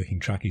the hard-working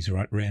truckies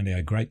right around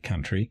our great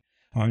country.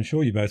 I'm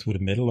sure you both would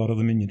have met a lot of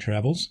them in your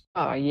travels.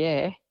 Oh,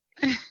 yeah.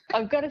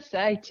 I've got to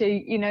say,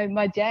 too,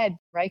 my dad,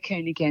 Ray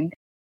Kernaghan,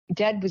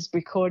 Dad was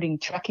recording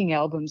trucking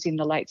albums in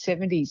the late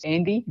 70s,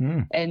 Andy,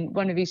 and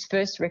one of his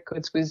first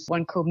records was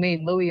one called Me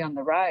and Louie on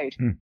the Road.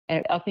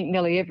 And I think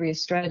nearly every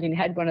Australian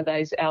had one of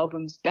those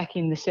albums back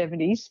in the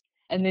 70s.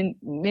 And then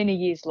many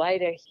years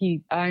later,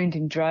 he owned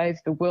and drove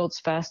the world's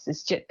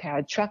fastest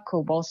jet-powered truck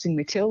called Waltzing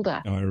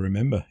Matilda. I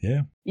remember,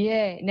 yeah.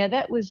 Yeah. Now,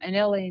 that was an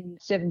LN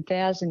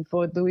 7000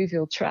 Ford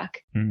Louisville truck.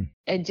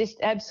 And just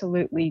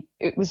absolutely,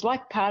 it was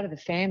like part of the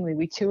family.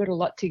 We toured a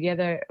lot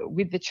together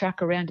with the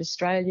truck around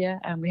Australia.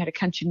 We had a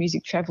country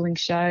music travelling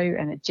show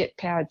and a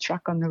jet-powered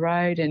truck on the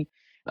road. And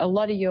a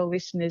lot of your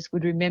listeners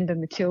would remember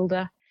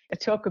Matilda. I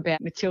talk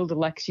about Matilda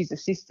like she's a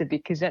sister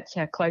because that's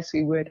how close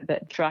we were to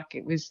that truck.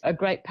 It was a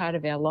great part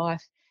of our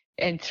life.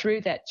 And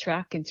through that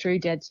truck and through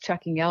Dad's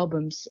trucking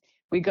albums,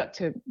 we got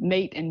to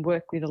meet and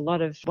work with a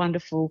lot of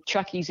wonderful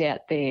truckies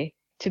out there,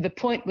 to the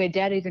point where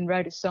Dad even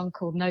wrote a song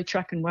called No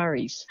Truckin'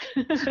 Worries.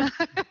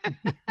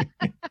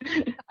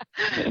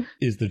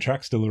 Is the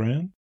truck still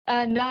around?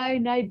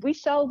 No. We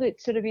sold it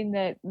sort of in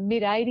the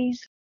mid-'80s.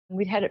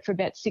 We'd had it for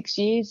about 6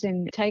 years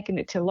and taken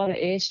it to a lot of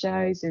air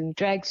shows and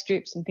drag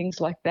strips and things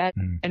like that.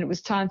 And it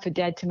was time for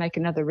Dad to make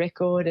another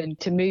record and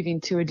to move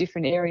into a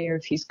different area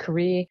of his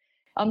career.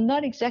 I'm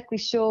not exactly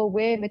sure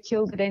where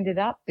Matilda ended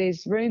up.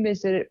 There's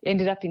rumours that it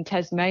ended up in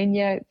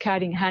Tasmania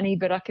carting honey,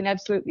 but I can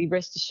absolutely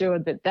rest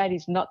assured that that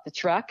is not the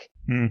truck.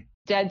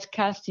 Dad's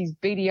cast his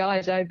beady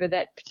eyes over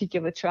that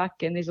particular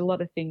truck, and there's a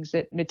lot of things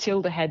that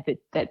Matilda had that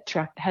that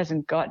truck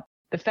hasn't got.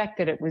 The fact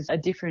that it was a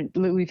different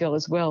Louisville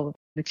as well.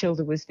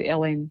 Matilda was the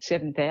LN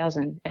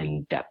 7000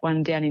 and that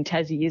one down in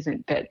Tassie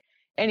isn't. But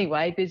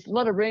anyway, there's a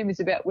lot of rumours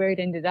about where it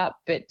ended up,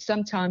 but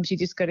sometimes you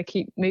just got to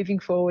keep moving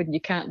forward and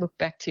you can't look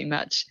back too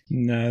much.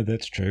 No,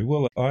 that's true.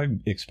 Well, I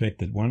expect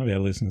that one of our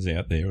listeners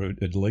out there, or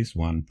at least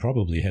one,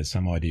 probably has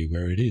some idea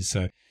where it is.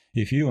 So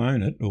if you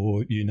own it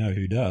or you know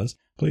who does,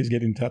 please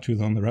get in touch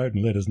with On the Road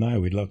and let us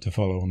know. We'd love to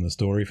follow on the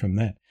story from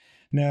that.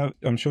 Now,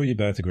 I'm sure you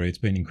both agree it's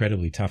been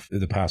incredibly tough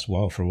the past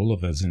while for all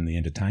of us in the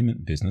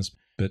entertainment business,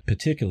 but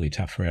particularly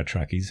tough for our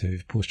truckies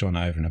who've pushed on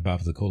over and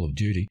above the call of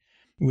duty.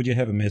 Would you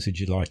have a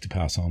message you'd like to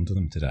pass on to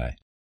them today?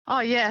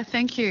 Oh, yeah.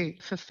 Thank you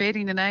for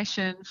feeding the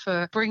nation,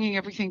 for bringing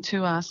everything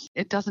to us.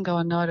 It doesn't go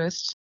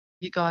unnoticed.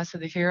 You guys are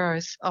the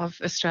heroes of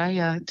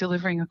Australia,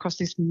 delivering across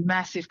this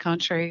massive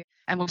country.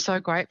 And we're so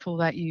grateful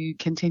that you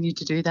continue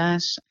to do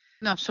that.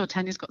 And I'm sure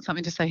Tanya's got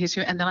something to say here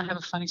too. And then I have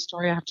a funny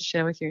story I have to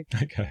share with you.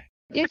 Okay.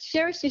 Yeah,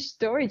 share us your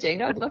story,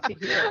 Gina. I'd love to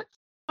hear it.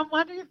 I'm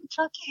wondering if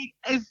Chucky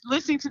is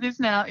listening to this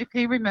now, if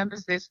he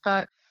remembers this,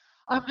 but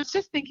I was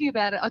just thinking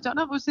about it. I don't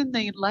know if it was in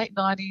the late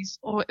 90s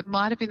or it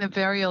might have been the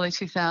very early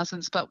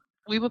 2000s, but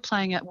we were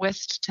playing at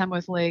West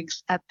Tamworth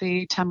Leagues at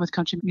the Tamworth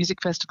Country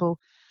Music Festival,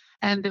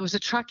 and there was a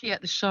truckie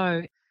at the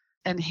show,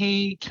 and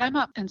he came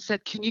up and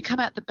said, "Can you come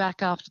out the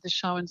back after the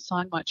show and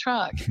sign my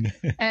truck?"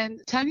 And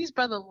Tanya's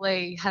brother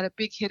Lee had a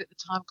big hit at the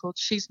time called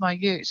She's My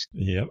Ute.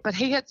 Yep. But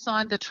he had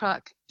signed the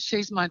truck,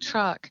 She's My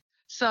Truck.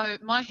 So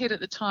my hit at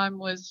the time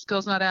was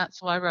Girls Night Out,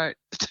 so I wrote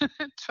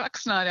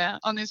Trucks Night Out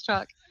on this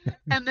truck.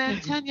 And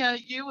then, Tanya,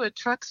 you were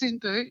Trucks in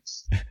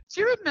Boots.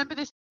 Do you remember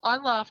this? I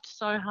laughed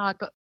so hard,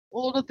 but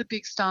all of the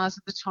big stars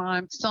at the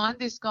time signed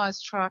this guy's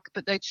truck,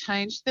 but they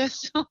changed their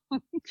song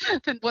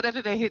from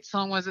whatever their hit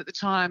song was at the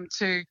time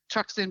to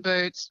Trucks in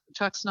Boots,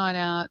 Trucks Night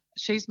Out,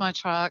 She's My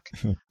Truck.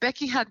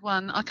 Becky had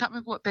one. I can't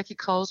remember what Becky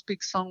Cole's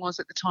big song was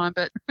at the time,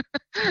 but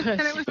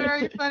and it was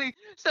very funny.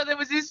 So there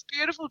was this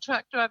beautiful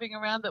truck driving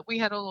around that we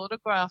had all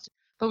autographed,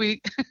 but we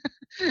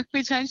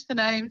changed the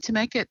name to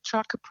make it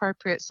truck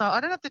appropriate. So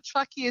I don't know if the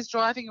truckie is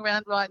driving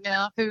around right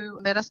now who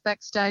met us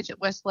backstage at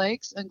West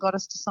Leagues and got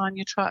us to sign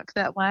your truck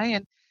that way.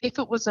 And if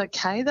it was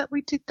okay that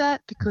we did that,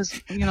 because,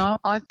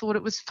 I thought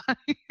it was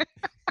funny.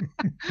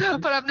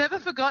 But I've never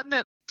forgotten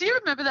it. Do you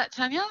remember that,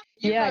 Tanya?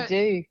 I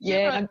do.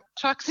 Yeah.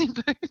 Trucks in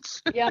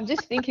Boots. Yeah, I'm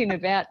just thinking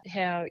about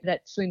how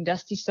that Slim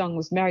Dusty song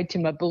was married to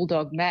my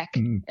bulldog, Mac.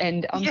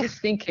 And I'm just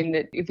thinking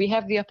that if we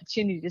have the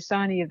opportunity to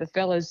sign any of the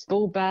fellas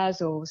bull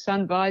bars or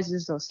sun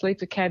visors or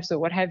sleeper cabs or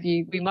what have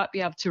you, we might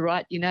be able to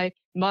write,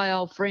 my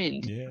old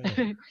friend.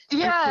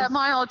 Yeah,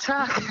 my old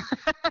truck.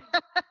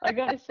 I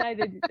got to say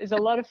that there's a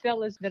lot of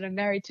fellas that are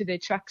married to their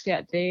trucks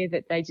out there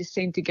that they just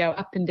seem to go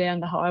up and down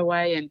the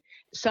highway, and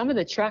some of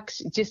the trucks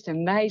just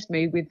amaze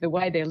me with the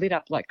way they're lit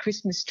up like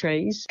Christmas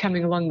trees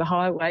coming along the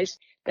highways.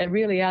 They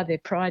really are their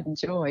pride and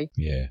joy.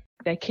 Yeah.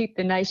 They keep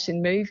the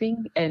nation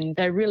moving, and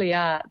they really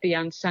are the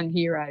unsung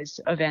heroes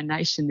of our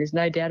nation. There's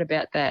no doubt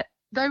about that.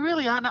 They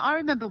really are. And I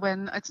remember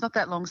when, it's not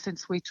that long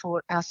since we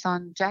taught our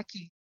son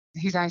Jackie,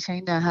 he's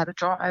 18 now, how to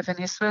drive, and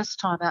his first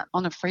time out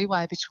on a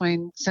freeway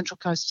between Central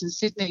Coast and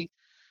Sydney.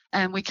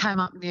 And we came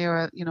up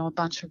near a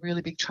bunch of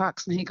really big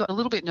trucks, and he got a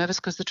little bit nervous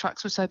because the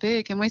trucks were so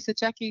big. And we said,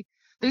 Jackie,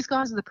 these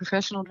guys are the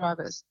professional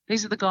drivers.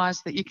 These are the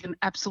guys that you can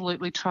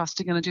absolutely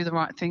trust are going to do the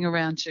right thing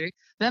around you.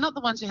 They're not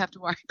the ones you have to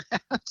worry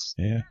about.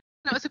 Yeah.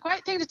 It's a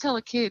great thing to tell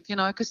a kid,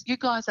 because you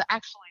guys are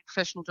actually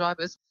professional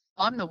drivers.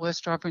 I'm the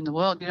worst driver in the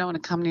world. You don't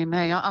want to come near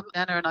me. I'm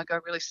Anna and I go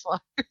really slow.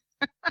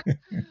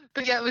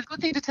 But yeah, it was a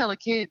good thing to tell a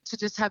kid to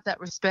just have that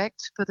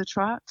respect for the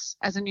trucks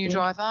as a new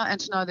driver, and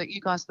to know that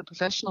you guys are the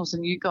professionals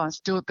and you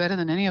guys do it better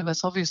than any of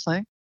us,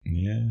 obviously.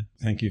 Yeah,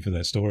 thank you for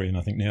that story. And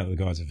I think now that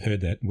the guys have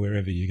heard that,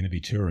 wherever you're going to be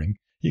touring,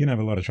 you're going to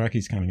have a lot of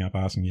truckies coming up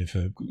asking you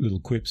for little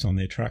quips on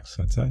their trucks,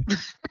 I'd say.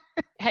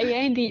 Hey,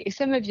 Andy,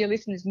 some of your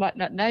listeners might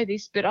not know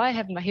this, but I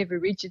have my heavy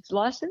rigids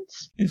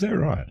license. Is that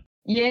right?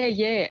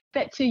 Yeah.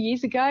 About 2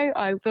 years ago,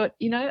 I thought,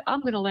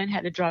 I'm going to learn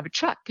how to drive a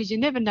truck, because you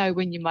never know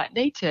when you might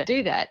need to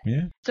do that.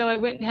 Yeah. So I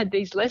went and had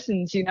these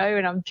lessons, and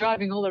I'm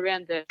driving all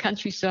around the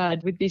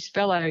countryside with this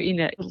fellow in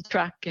a little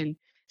truck. And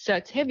so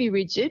it's heavy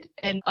rigid,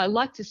 and I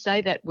like to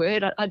say that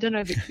word. I don't know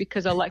if it's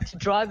because I like to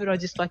drive it, I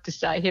just like to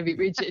say heavy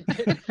rigid.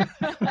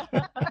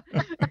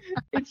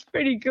 It's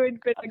pretty good,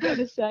 but I got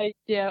to say,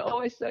 I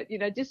always thought,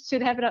 just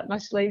should have it up my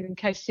sleeve in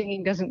case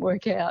singing doesn't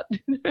work out.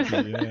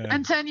 Yeah.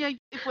 And Tanya,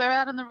 if we're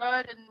out on the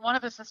road and one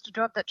of us has to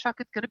drive that truck,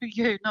 it's going to be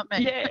you, not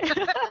me. Yeah.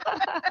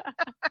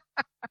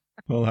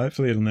 Well,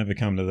 hopefully it'll never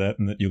come to that,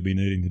 and that you'll be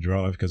needing to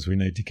drive, because we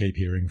need to keep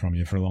hearing from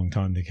you for a long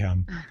time to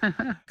come.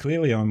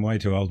 Clearly I'm way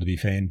too old to be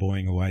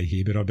fanboying away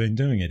here, but I've been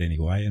doing it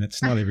anyway, and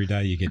it's not every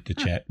day you get to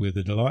chat with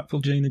the delightful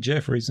Gina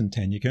Jeffries and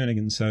Tanya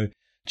Kernaghan. So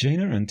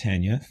Gina and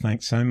Tanya,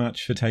 thanks so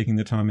much for taking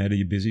the time out of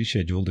your busy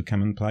schedule to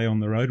come and play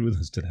on the road with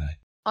us today.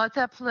 Oh, it's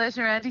our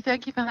pleasure, Andy.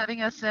 Thank you for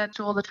having us, and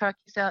to all the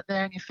truckies out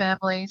there and your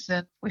families,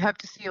 and we hope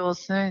to see you all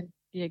soon.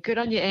 Yeah, good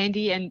on you,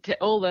 Andy, and to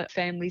all the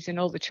families and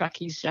all the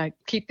truckies.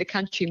 Keep the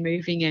country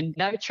moving, and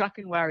no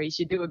trucking worries.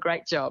 You do a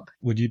great job.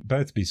 Would you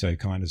both be so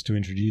kind as to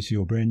introduce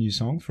your brand new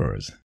song for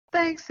us?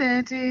 Thanks,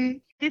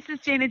 Andy. This is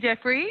Gina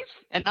Jeffries.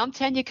 And I'm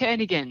Tanya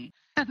Kernaghan.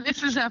 And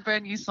this is our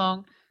brand new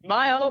song,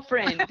 My Old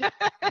Friend.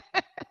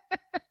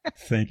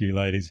 Thank you,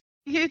 ladies.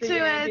 You too,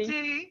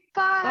 Andy.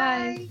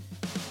 Bye.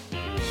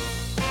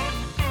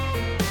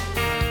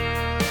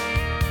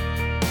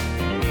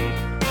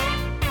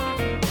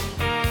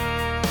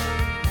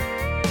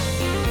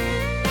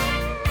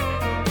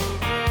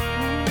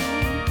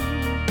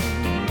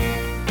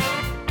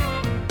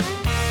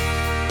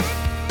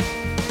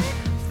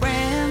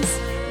 Friends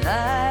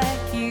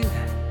like you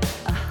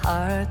are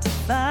hard to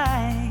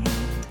find.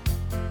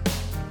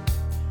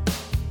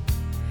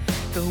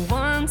 The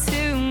ones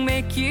who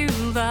make you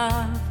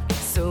laugh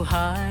so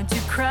hard to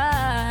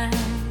cry.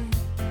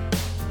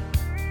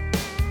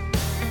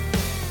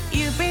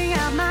 You bring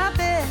out my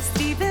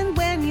best even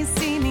when you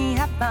see me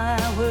at my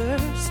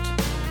worst.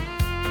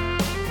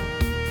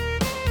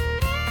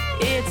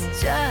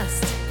 It's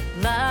just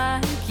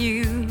like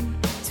you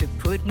to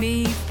put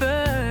me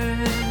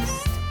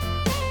first.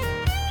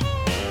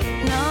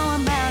 No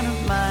amount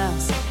of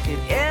miles could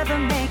ever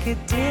make a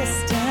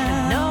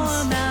distance. No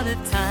amount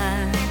of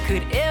time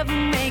could ever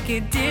make a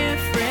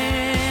difference.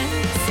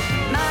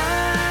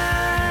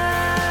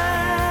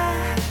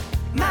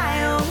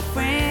 My old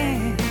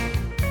friend,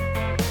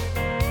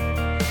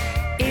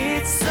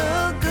 it's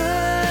so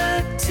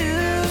good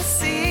to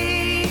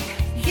see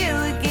you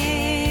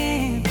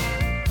again.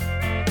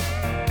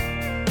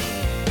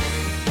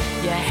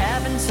 You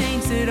haven't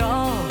changed at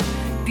all,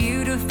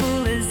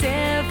 beautiful as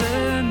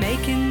ever,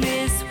 making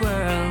this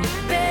world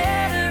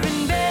better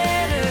and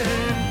better.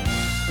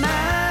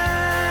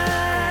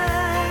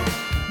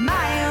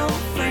 My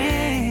old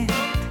friend.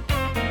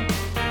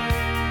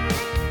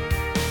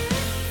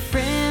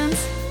 Friends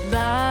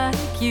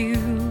like you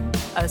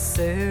are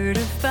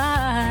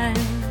certified,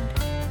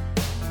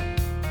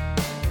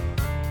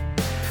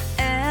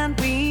 and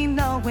we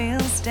know we'll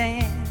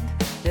stand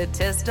the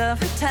test of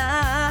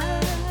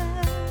time.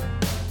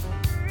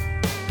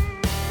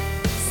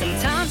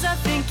 Sometimes I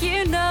think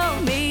you know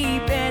me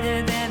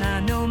better than I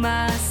know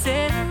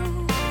myself,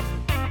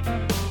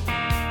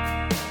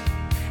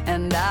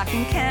 and I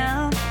can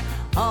count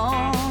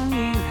on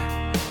you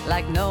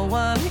like no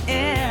one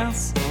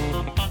else.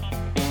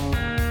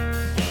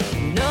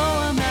 No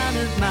amount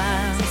of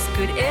miles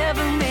could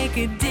ever make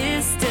a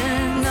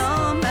distance.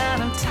 No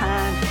amount of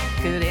time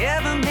could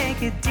ever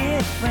make a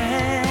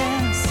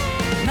difference.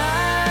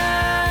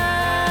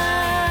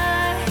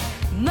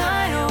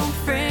 My old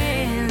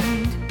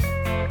friend,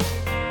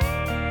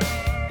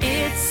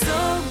 it's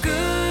so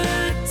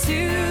good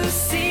to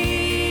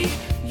see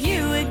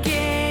you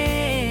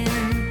again.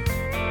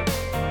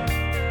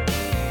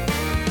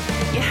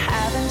 You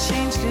haven't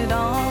changed at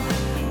all,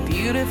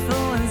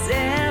 beautiful as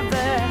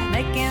ever,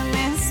 making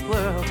this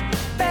world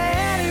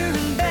better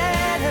and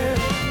better.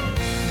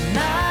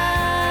 My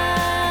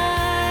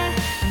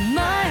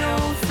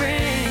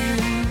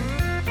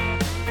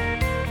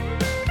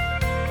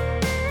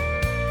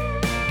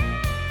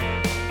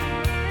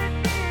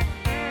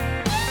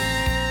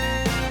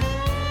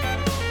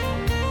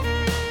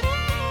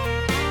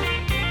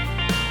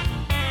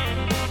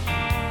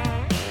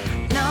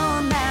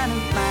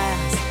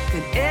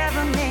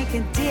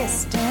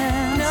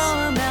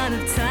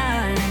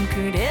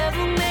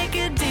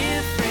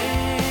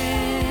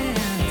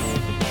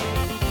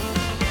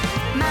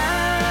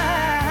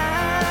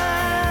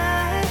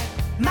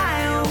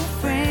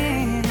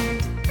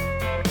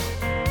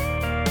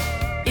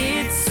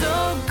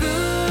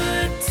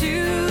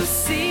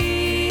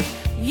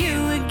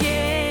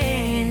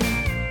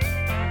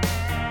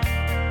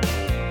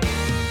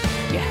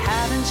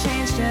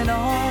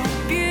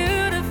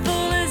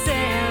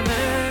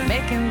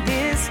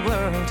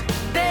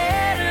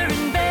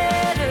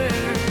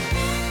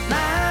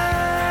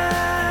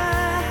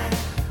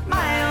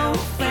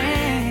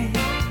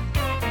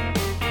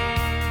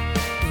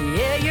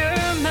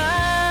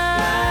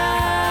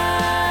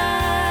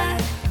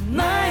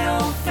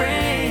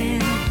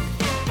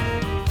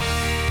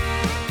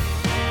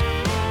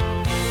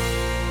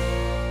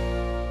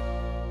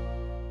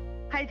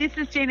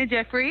Gina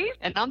Jeffries.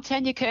 And I'm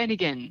Tanya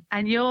Kernaghan.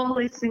 And you're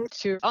listening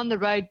to On the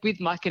Road with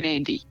Mike and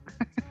Andy.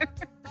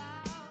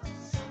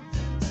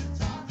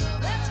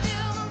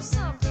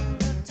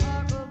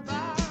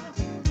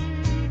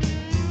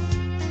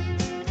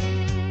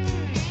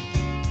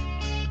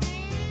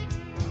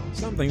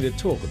 Something to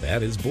Talk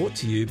About is brought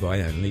to you by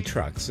Only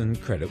Trucks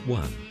and Credit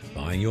One.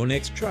 Buying your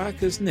next truck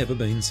has never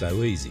been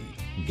so easy.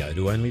 Go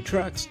to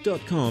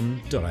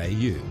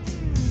onlytrucks.com.au.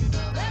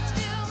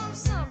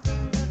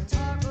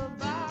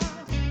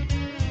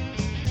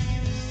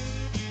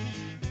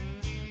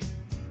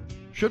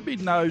 Should be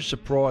no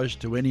surprise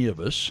to any of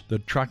us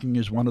that trucking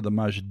is one of the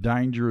most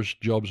dangerous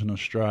jobs in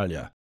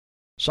Australia.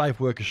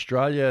 Safe Work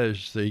Australia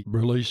is the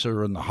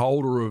releaser and the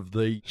holder of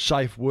the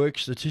Safe Work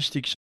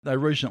statistics. They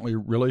recently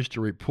released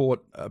a report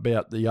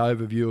about the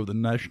overview of the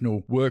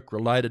national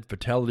work-related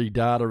fatality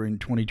data in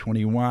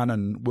 2021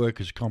 and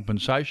workers'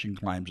 compensation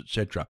claims,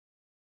 etc.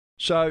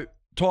 So,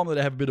 time to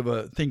have a bit of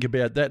a think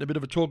about that, a bit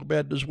of a talk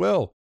about it as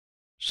well.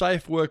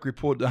 Safe Work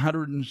reported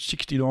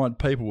 169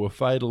 people were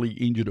fatally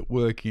injured at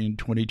work in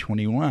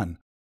 2021.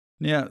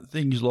 Now,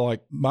 things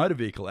like motor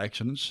vehicle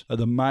accidents are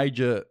the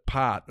major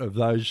part of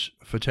those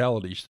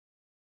fatalities.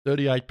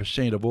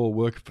 38% of all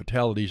worker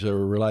fatalities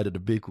are related to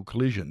vehicle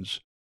collisions.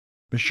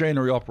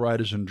 Machinery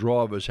operators and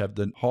drivers have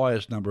the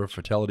highest number of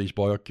fatalities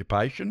by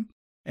occupation,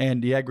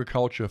 and the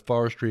agriculture,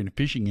 forestry and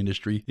fishing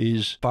industry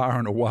is far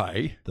and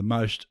away the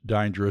most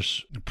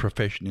dangerous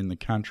profession in the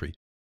country.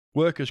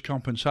 Workers'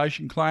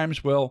 compensation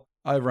claims, well,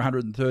 over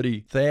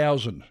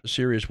 130,000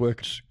 serious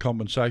workers'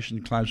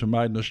 compensation claims were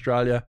made in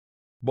Australia.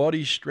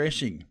 Body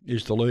stressing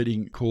is the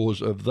leading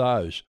cause of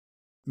those.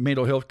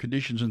 Mental health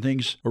conditions and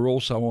things are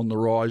also on the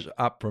rise,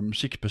 up from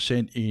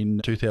 6% in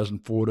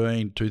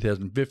 2014,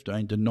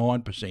 2015 to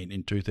 9%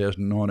 in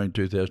 2019,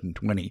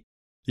 2020.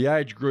 The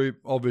age group,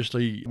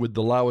 obviously, with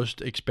the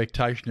lowest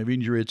expectation of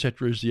injury,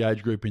 etc., is the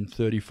age group in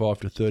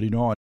 35 to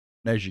 39.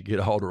 As you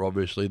get older,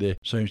 obviously, there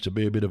seems to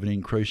be a bit of an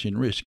increase in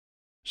risk.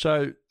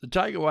 So the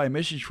takeaway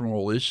message from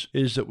all this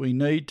is that we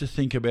need to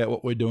think about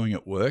what we're doing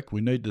at work.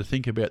 We need to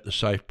think about the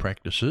safe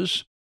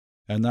practices.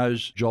 And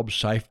those job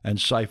safe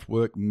and safe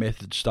work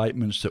method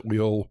statements that we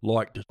all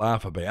like to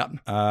laugh about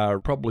are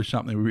probably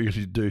something we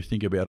really do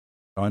think about.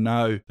 I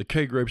know the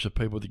key groups of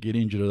people that get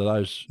injured are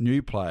those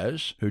new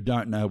players who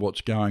don't know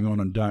what's going on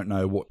and don't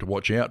know what to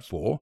watch out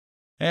for,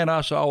 and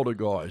us older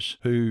guys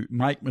who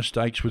make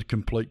mistakes with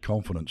complete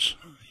confidence.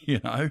 You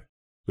know,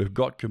 we've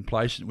got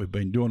complacent, we've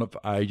been doing it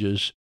for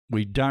ages.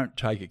 We don't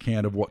take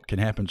account of what can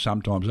happen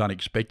sometimes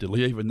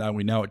unexpectedly, even though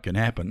we know it can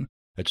happen.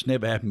 It's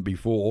never happened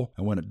before,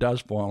 and when it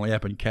does finally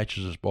happen,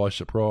 catches us by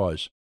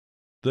surprise.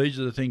 These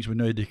are the things we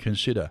need to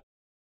consider.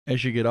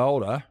 As you get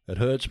older, it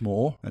hurts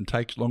more and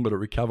takes longer to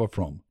recover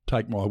from.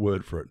 Take my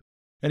word for it.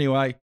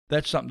 Anyway,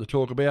 that's something to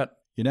talk about.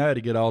 You know how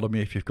to get hold of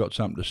me if you've got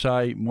something to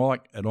say.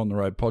 Mike at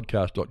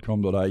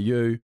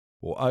ontheroadpodcast.com.au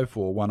or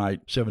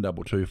 0418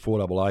 722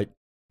 488.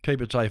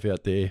 Keep it safe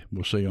out there.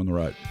 We'll see you on the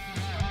road.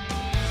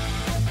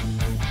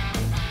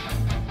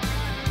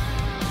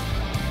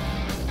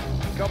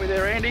 Copy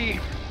there, Andy.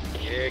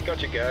 Yeah, got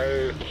to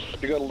go.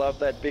 You got to love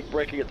that big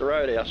brekkie at the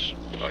roadhouse.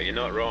 Oh, you're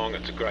not wrong.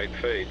 It's a great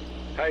feed.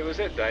 Hey, was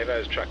that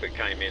Davo's truck that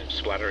came in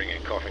spluttering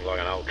and coughing like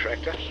an old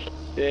tractor?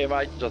 Yeah,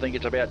 mate. I think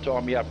it's about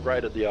time you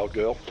upgraded the old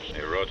girl.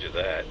 Yeah, roger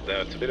that.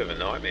 Though it's a bit of a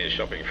nightmare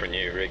shopping for a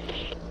new rig.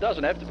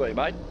 Doesn't have to be,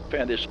 mate.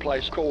 Found this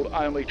place called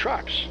Only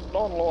Trucks, an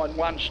online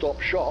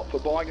one-stop shop for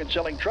buying and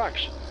selling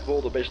trucks of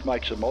all the best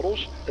makes and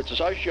models. It's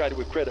associated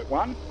with Credit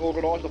One,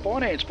 organise the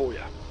finance for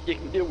you. You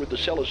can deal with the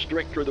sellers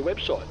direct through the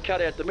website.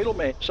 Cut out the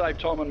middleman, save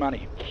time and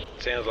money.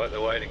 Sounds like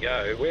the way to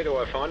go. Where do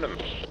I find them?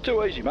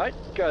 Too easy, mate.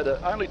 Go to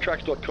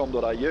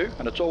onlytrucks.com.au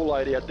and it's all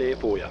laid out there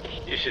for you.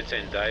 You should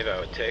send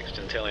Davo a text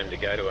and tell him to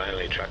go to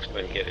Only Trucks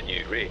and get a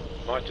new rig.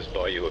 Might just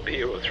buy you a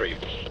beer or three.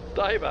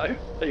 Davo?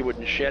 He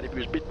wouldn't shout if he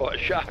was bit by a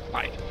shark,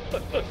 mate.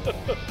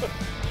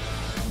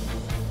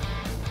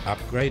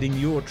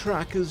 Upgrading your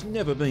truck has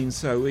never been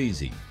so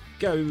easy.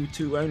 Go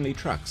to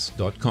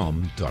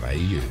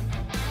onlytrucks.com.au.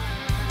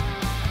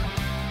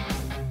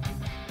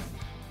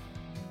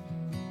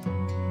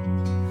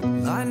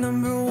 Line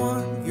number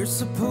one, you're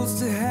supposed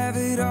to have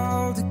it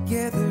all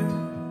together.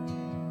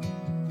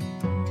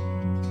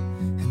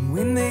 And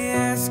when they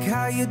ask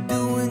how you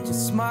doing,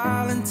 just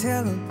smile and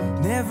tell them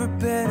never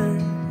better.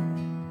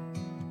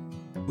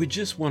 We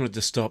just wanted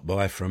to stop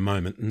by for a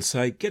moment and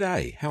say,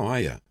 G'day, how are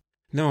you?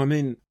 No, I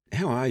mean,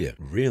 how are you,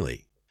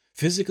 really?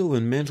 Physical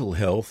and mental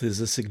health is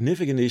a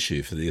significant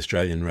issue for the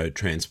Australian road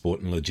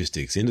transport and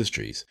logistics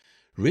industries.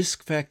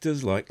 Risk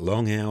factors like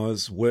long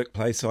hours,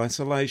 workplace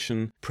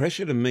isolation,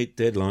 pressure to meet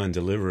deadline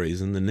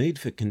deliveries and the need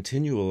for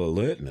continual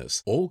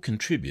alertness all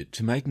contribute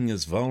to making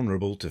us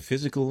vulnerable to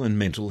physical and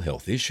mental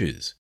health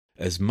issues.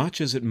 As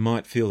much as it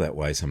might feel that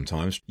way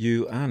sometimes,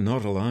 you are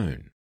not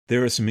alone.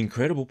 There are some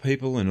incredible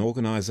people and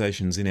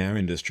organisations in our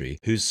industry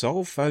whose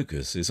sole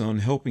focus is on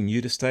helping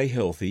you to stay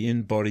healthy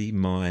in body,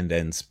 mind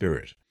and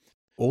spirit.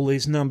 All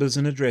these numbers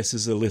and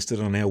addresses are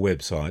listed on our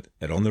website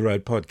at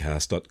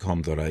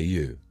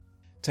ontheroadpodcast.com.au.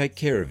 take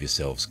care of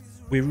yourselves.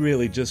 We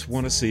really just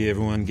want to see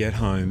everyone get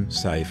home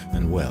safe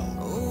and well.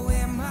 Oh,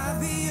 am I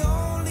the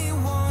only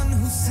one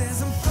who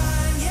says I'm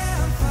fine?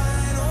 Yeah, I'm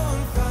fine. Oh,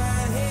 I'm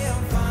fine. Hey,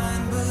 I'm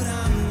fine, but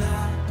I'm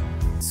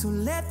not. So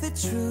let the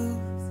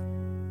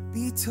truth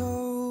be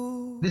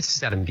told. This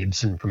is Adam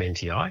Gibson from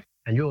NTI,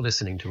 and you're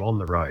listening to On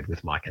the Road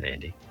with Mike and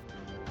Andy.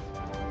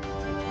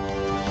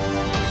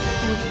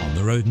 On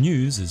the Road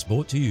News is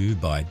brought to you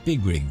by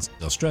Big Rigs,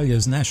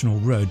 Australia's national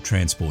road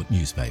transport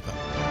newspaper.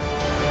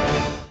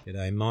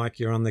 G'day, Mike.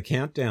 You're on the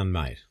countdown,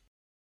 mate.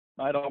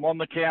 Mate, I'm on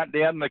the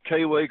countdown. The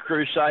Kiwi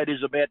Crusade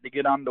is about to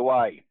get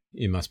underway.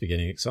 You must be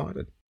getting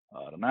excited.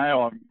 I don't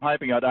know. I'm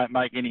hoping I don't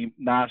make any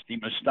nasty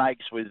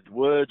mistakes with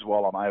words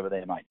while I'm over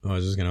there, mate. I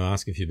was just going to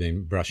ask if you've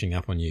been brushing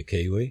up on your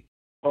Kiwi.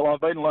 Well, I've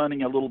been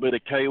learning a little bit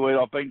of Kiwi.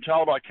 I've been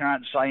told I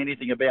can't say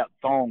anything about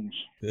thongs.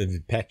 Have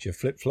you packed your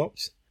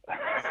flip-flops?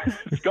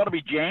 It's got to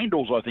be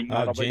jandals, I think,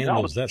 mate. Oh,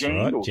 jandals, that's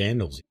right,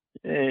 jandals.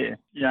 Yeah,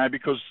 you know,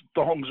 because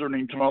thongs are an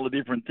entirely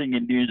different thing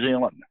in New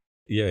Zealand.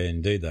 Yeah,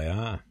 indeed they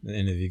are.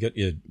 And have you got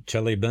your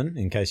chili bin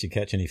in case you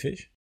catch any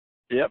fish?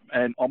 Yep,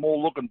 and I'm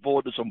all looking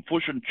forward to some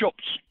fish and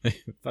chips.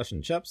 Fish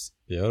and chips?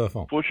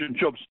 Beautiful. Fish and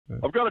chips.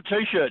 I've got a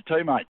T-shirt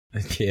too, mate.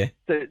 Yeah.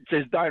 It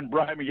says, don't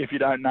bro me if you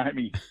don't know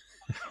me.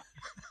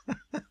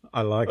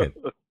 I like it.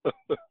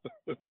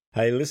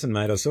 Hey, listen,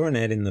 mate, I saw an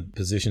ad in the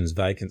positions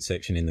vacant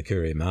section in the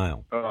Courier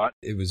Mail. All right.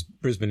 It was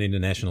Brisbane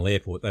International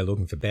Airport. They're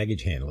looking for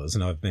baggage handlers,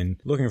 and I've been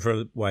looking for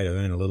a way to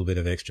earn a little bit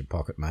of extra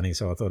pocket money,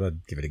 so I thought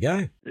I'd give it a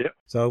go. Yep.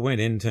 So I went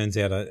in. Turns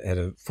out I had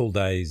a full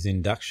day's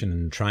induction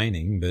and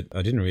training, but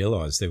I didn't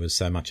realise there was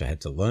so much I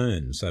had to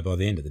learn. So by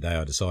the end of the day,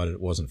 I decided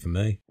it wasn't for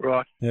me.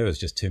 Right. There was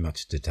just too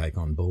much to take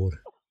on board.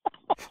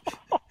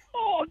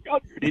 Oh,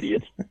 God, you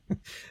idiot.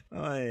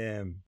 I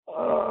am.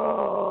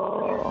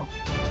 Oh.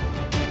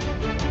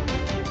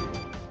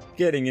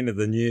 Getting into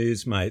the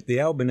news, mate,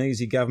 the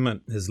Albanese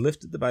government has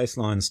lifted the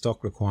baseline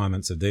stock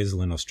requirements of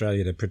diesel in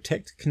Australia to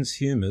protect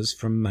consumers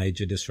from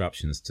major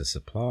disruptions to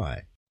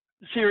supply.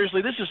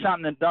 Seriously, this is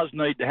something that does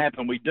need to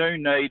happen. We do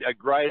need a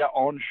greater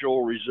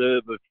onshore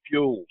reserve of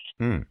fuels.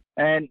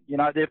 And, you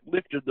know, they've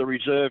lifted the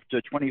reserve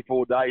to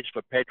 24 days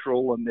for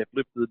petrol, and they've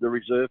lifted the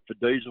reserve for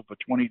diesel for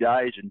 20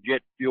 days and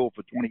jet fuel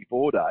for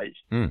 24 days.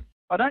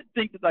 I don't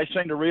think that they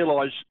seem to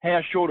realise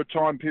how short a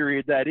time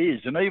period that is.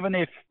 And even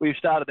if we've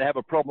started to have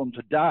a problem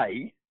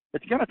today,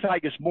 it's going to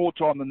take us more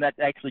time than that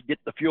to actually get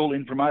the fuel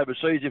in from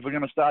overseas if we're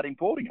going to start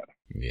importing it.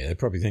 Yeah, they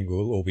probably think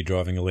we'll all be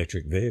driving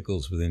electric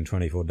vehicles within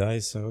 24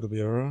 days, so it'll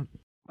be all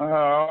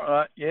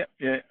right. Yeah.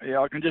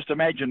 I can just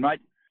imagine, mate.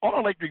 On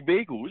electric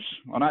vehicles,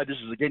 I know this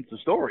is against the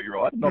story,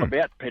 right? Not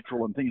about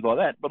petrol and things like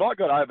that, but I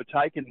got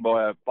overtaken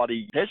by a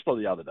bloody Tesla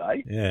the other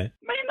day. Yeah.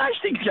 Man, those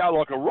things go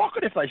like a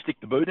rocket if they stick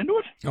the boot into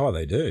it. Oh,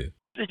 they do.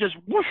 They just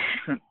whoosh.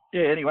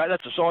 Yeah, anyway,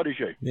 that's a side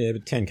issue. Yeah,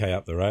 but 10k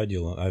up the road,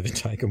 you'll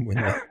overtake them when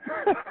they're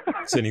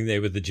sitting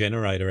there with the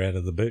generator out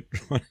of the boot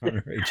trying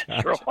to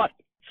recharge. That's right.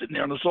 Sitting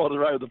there on the side of the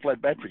road with a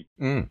flat battery.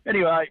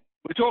 Anyway,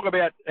 we talk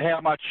about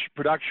how much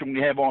production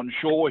we have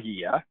onshore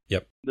here.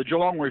 Yep. The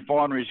Geelong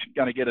refinery is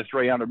going to get a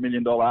 $300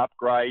 million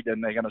upgrade,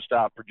 and they're going to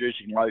start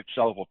producing low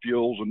sulphur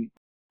fuels. And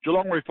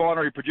Geelong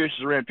refinery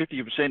produces around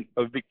 50%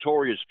 of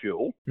Victoria's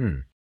fuel,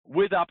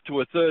 with up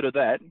to a third of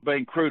that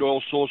being crude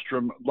oil sourced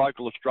from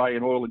local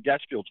Australian oil and gas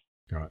fields.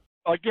 Right.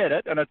 I get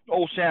it, and it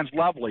all sounds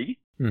lovely,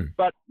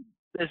 but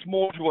there's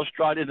more to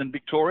Australia than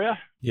Victoria.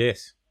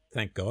 Yes,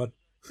 thank God.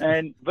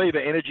 And Viva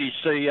Energy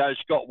CEO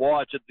Scott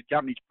Wyatt said the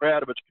company's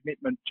proud of its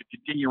commitment to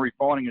continue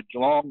refining at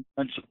Geelong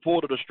and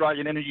supported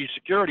Australian energy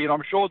security, and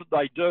I'm sure that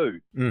they do.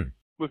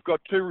 We've got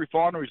 2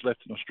 refineries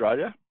left in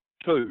Australia,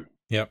 2.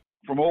 Yep.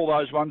 From all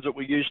those ones that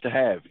we used to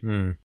have.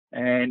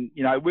 And,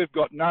 you know, we've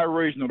got no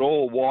reason at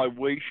all why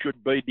we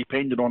should be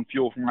dependent on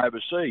fuel from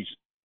overseas.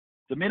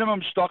 The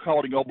minimum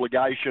stockholding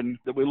obligation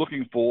that we're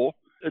looking for,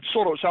 it's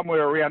sort of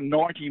somewhere around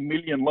 90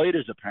 million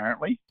litres,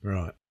 apparently.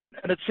 Right.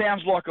 And it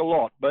sounds like a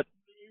lot, but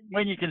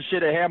when you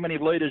consider how many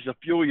litres of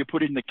fuel you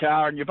put in the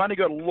car, and you've only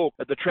got to look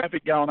at the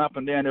traffic going up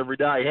and down every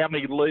day, how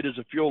many litres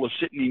of fuel are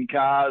sitting in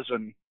cars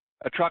and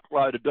a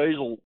truckload of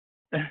diesel,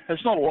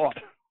 it's not a lot.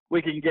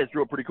 We can get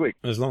through it pretty quick.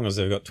 As long as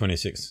they've got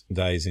 26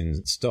 days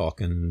in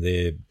stock and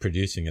they're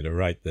producing at a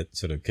rate that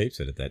sort of keeps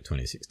it at that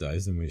 26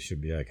 days, then we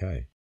should be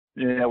okay.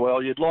 Yeah,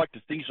 well, you'd like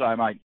to think so,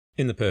 mate.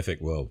 In the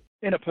perfect world.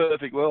 In a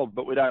perfect world,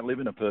 but we don't live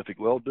in a perfect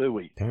world, do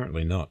we?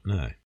 Apparently not,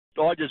 no.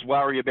 I just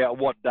worry about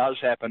what does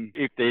happen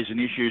if there's an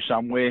issue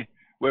somewhere.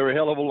 We're a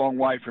hell of a long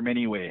way from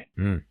anywhere.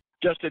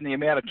 Just in the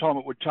amount of time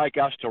it would take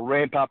us to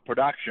ramp up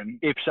production,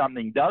 if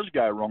something does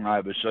go wrong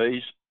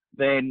overseas,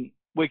 then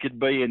we could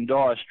be in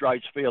dire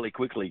straits fairly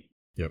quickly.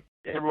 Yep.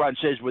 Everyone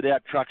says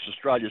without trucks,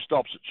 Australia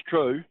stops. It's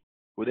true.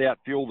 Without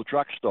fuel, the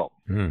trucks stop.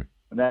 And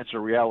that's a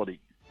reality.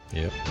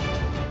 Yep.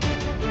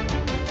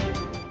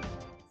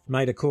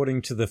 Mate,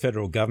 according to the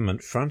federal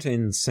government,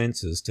 front-end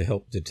sensors to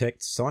help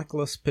detect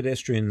cyclists,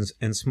 pedestrians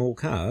and small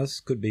cars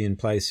could be in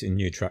place in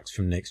new trucks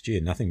from next year.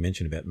 Nothing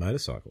mentioned about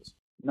motorcycles.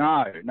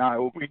 No,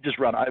 we just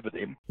run over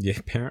them. Yeah,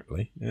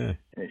 apparently, yeah.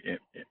 Yeah.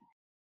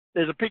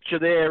 there's a picture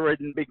there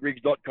in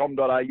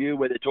bigrigs.com.au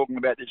where they're talking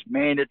about this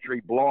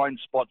mandatory blind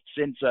spot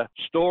sensor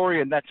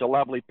story, and that's a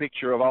lovely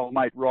picture of old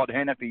mate Rod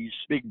Hannafy's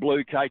big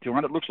blue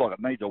K200. It looks like it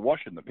needs a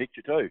wash in the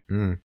picture too.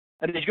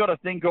 And he's got a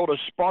thing called a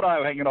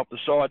Spotto hanging off the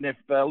side. And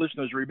if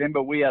listeners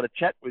remember, we had a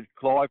chat with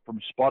Clive from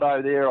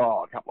Spotto there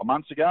a couple of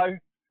months ago,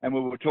 and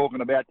we were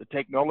talking about the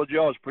technology.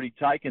 I was pretty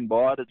taken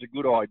by it. It's a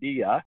good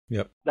idea.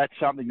 Yep. That's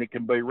something that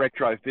can be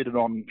retrofitted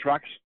on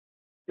trucks.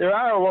 There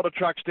are a lot of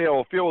trucks now, or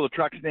a few of the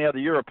trucks now,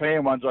 the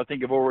European ones, I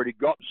think, have already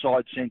got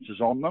side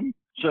sensors on them.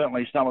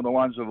 Certainly some of the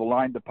ones with a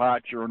lane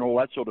departure and all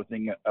that sort of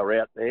thing are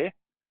out there.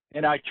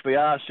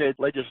 NHVR said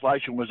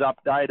legislation was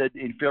updated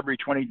in February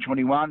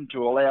 2021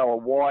 to allow a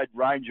wide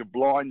range of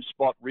blind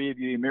spot rear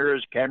view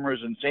mirrors, cameras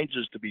and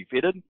sensors to be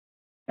fitted.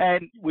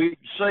 And we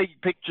see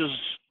pictures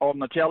on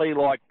the telly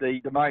like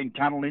the main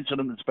tunnel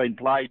incident that's been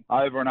played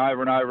over and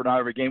over and over and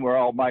over again, where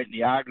old mate in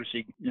the Argus,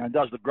 he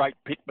does the great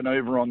pit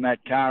manoeuvre on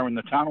that car in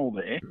the tunnel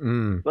there.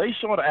 These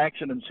sort of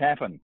accidents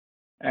happen.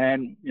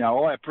 And,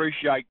 I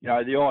appreciate,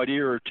 the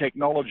idea of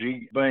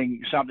technology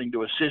being something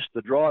to assist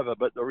the driver,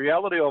 but the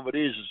reality of it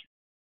is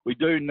we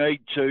do need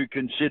to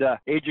consider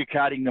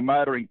educating the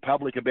motoring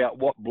public about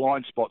what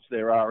blind spots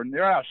there are. And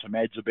there are some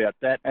ads about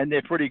that, and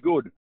they're pretty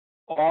good.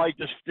 I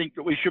just think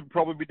that we should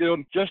probably be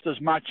doing just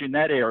as much in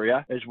that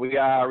area as we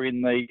are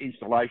in the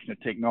installation of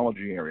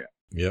technology area.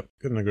 Yep,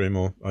 couldn't agree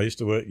more. I used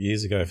to work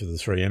years ago for the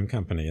 3M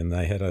company, and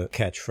they had a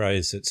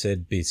catchphrase that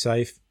said, "Be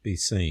safe, be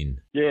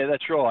seen." Yeah,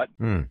 that's right.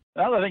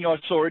 Another thing I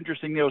saw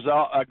interesting, there was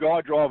a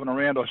guy driving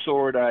around. I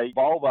saw at a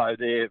Volvo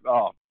there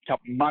a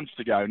couple of months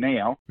ago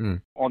now.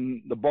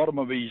 On the bottom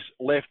of his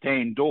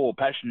left-hand door,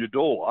 passenger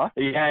door,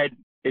 he had,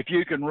 "If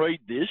you can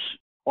read this,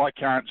 I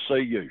can't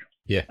see you."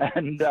 Yeah.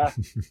 And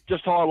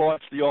just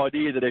highlights the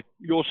idea that if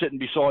you're sitting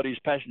beside his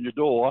passenger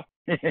door,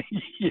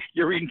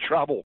 you're in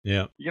trouble.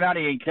 Yeah. You can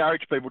only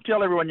encourage people.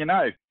 Tell everyone you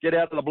know. Get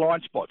out of the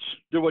blind spots.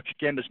 Do what you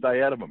can to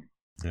stay out of them.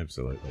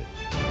 Absolutely.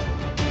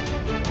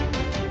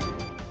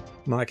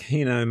 Mike,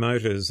 Hino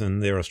Motors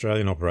and their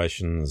Australian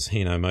operations,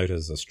 Hino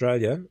Motors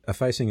Australia, are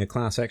facing a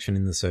class action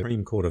in the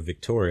Supreme Court of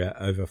Victoria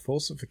over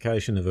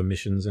falsification of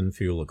emissions and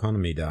fuel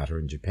economy data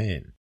in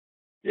Japan.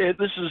 Yeah,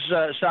 this is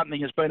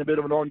something that's been a bit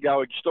of an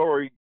ongoing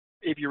story.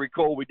 If you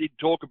recall, we did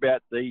talk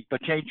about the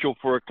potential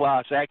for a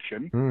class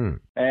action,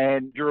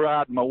 and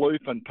Gerard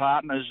Malouf and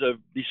partners have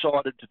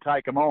decided to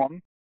take them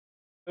on.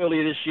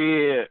 Earlier this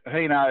year,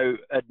 Hino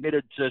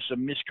admitted to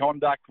some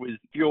misconduct with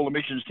fuel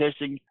emissions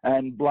testing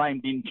and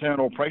blamed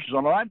internal pressures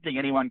on it. I don't think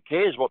anyone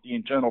cares what the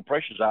internal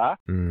pressures are.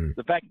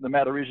 The fact of the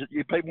matter is that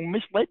you people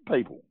misled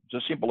people. It's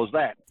as simple as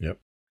that. Yep.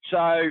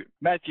 So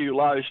Matthew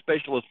Lowe,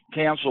 Specialist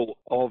Counsel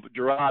of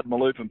Gerard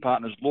Malouf and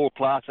Partners Law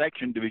Class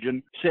Action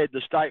Division, said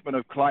the statement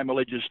of claim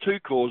alleges two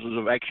causes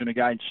of action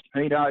against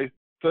Hino.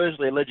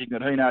 Firstly, alleging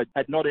that Hino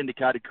had not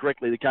indicated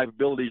correctly the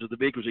capabilities of the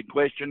vehicles in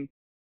question,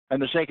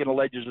 and the second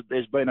alleges that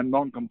there's been a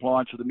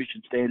non-compliance with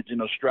emission standards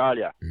in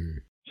Australia.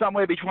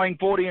 Somewhere between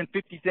 40 and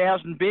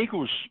 50,000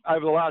 vehicles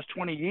over the last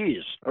 20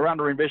 years are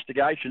under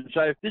investigation.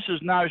 So this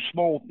is no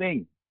small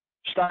thing.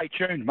 Stay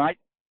tuned, mate.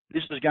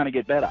 This is going to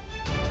get better.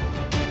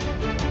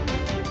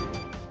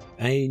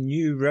 A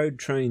new road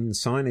train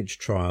signage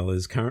trial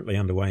is currently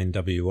underway in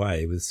WA,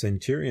 with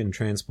Centurion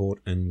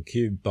Transport and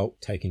Cube Bulk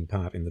taking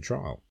part in the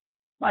trial.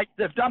 Mate,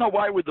 they've done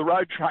away with the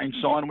road train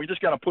sign. We're just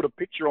going to put a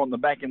picture on the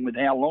back end with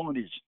how long it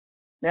is.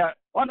 Now,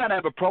 I don't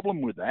have a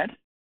problem with that,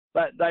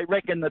 but they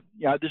reckon that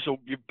this will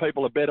give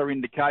people a better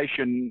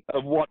indication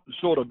of what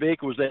sort of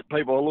vehicles that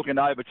people are looking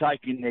to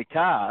overtake in their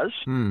cars.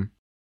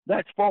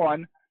 That's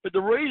fine, but the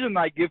reason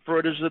they give for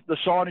it is that the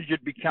signage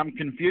had become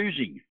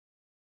confusing.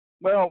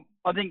 Well,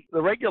 I think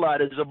the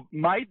regulators have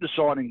made the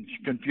signage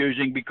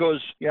confusing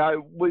because,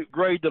 we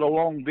agreed that a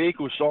long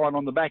vehicle sign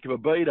on the back of a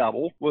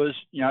B-double was,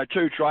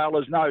 two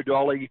trailers, no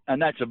dolly,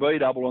 and that's a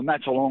B-double and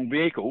that's a long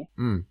vehicle.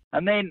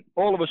 And then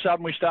all of a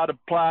sudden we started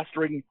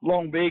plastering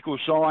long vehicle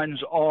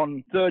signs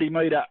on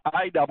 30-metre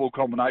A-double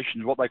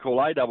combinations, what they call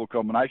A-double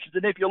combinations.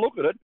 And if you look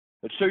at it,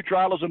 it's two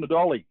trailers and a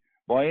dolly.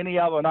 By any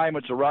other name,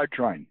 it's a road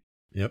train.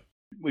 Yep.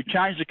 We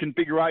changed the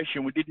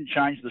configuration. We didn't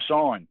change the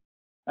sign.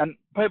 And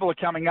people are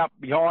coming up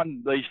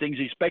behind these things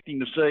expecting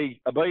to see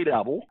a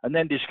B-double and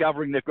then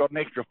discovering they've got an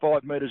extra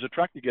 5 metres of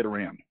track to get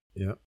around.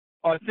 Yeah.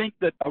 I think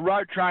that a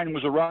road train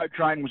was a road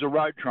train was a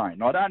road train.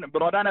 But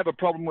I don't have a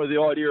problem with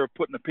the idea of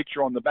putting a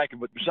picture on the back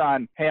of it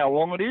saying how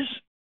long it is.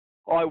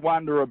 I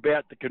wonder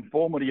about the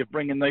conformity of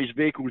bringing these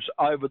vehicles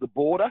over the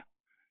border.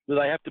 Do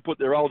they have to put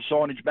their old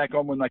signage back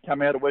on when they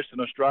come out of Western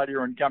Australia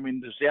and come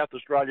into South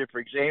Australia, for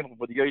example,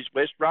 for the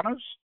east-west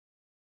runners?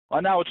 I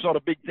know it's not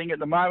a big thing at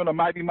the moment. I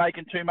may be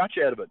making too much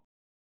out of it.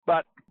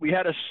 But we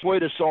had a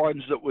suite of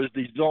signs that was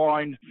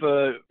designed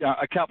for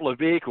a couple of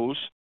vehicles.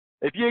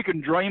 If you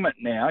can dream it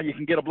now, you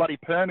can get a bloody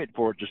permit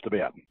for it just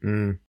about.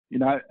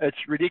 It's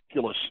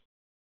ridiculous.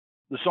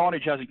 The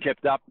signage hasn't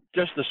kept up,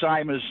 just the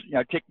same as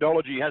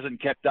technology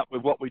hasn't kept up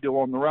with what we do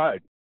on the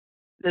road.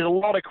 There's a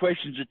lot of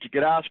questions that you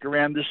could ask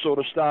around this sort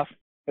of stuff.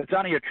 It's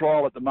only a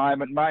trial at the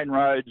moment. Main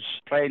Roads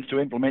plans to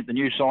implement the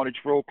new signage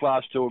for all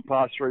Class 2 and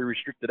Class 3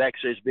 restricted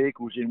access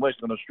vehicles in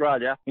Western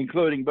Australia,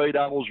 including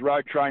B-doubles,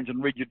 road trains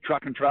and rigid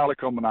truck and trailer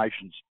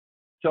combinations.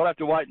 So I'll have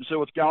to wait and see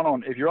what's going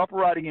on. If you're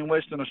operating in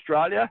Western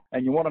Australia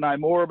and you want to know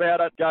more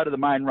about it, go to the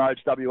Main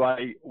Roads WA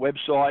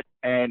website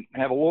and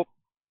have a look,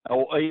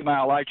 or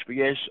email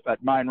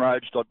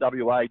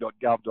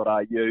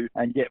hbs@mainroads.wa.gov.au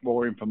and get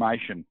more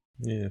information.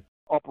 Yeah.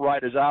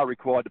 Operators are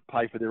required to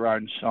pay for their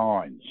own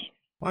signs.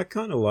 I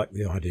kind of like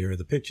the idea of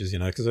the pictures,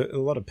 because a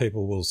lot of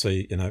people will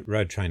see,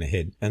 road train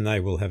ahead and they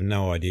will have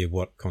no idea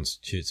what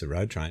constitutes a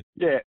road train.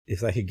 Yeah.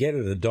 If they could get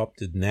it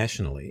adopted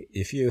nationally,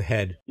 if you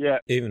had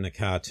even a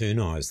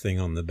cartoonised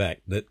thing on the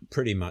back that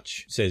pretty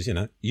much says,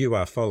 you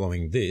are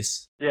following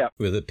this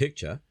with a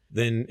picture,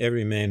 then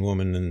every man,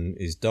 woman and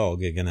his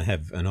dog are going to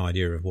have an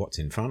idea of what's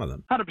in front of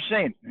them.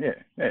 100%. Yeah,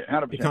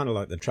 100%. Be kind of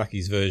like the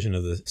truckies version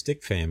of the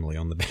stick family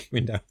on the back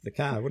window of the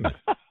car, wouldn't it?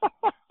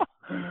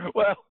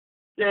 Well,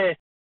 yeah.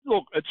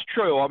 Look, it's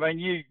true. I mean,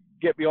 you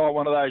get behind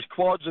one of those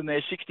quads and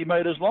they're 60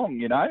 metres long,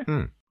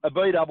 A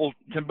B-double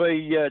can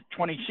be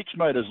 26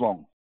 metres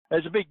long.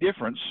 There's a big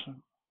difference.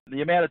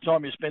 The amount of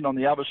time you spend on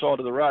the other side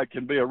of the road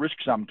can be a risk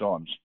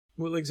sometimes.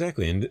 Well,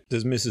 exactly. And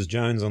does Mrs.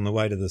 Jones on the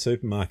way to the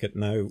supermarket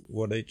know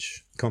what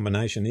each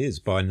combination is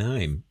by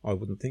name? I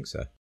wouldn't think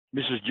so.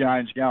 Mrs.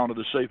 Jones going to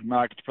the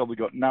supermarket's probably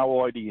got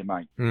no idea,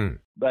 mate.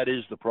 That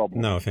is the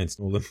problem. No offence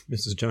to all the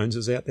Mrs.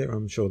 Joneses out there.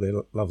 I'm sure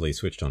they're lovely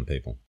switched-on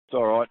people. It's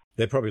all right.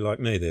 They're probably like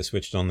me. They're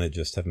switched on. They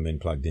just haven't been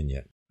plugged in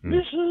yet.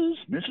 Mrs.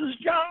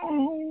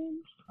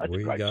 Jones. That's a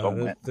great song,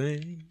 We got a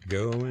thing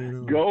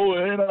going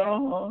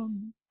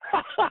on.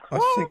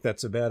 I think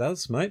that's about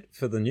us, mate,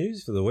 for the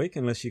news for the week,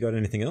 unless you got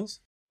anything else.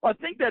 I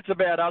think that's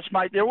about us,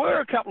 mate. There were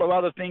a couple of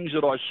other things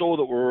that I saw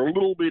that were a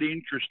little bit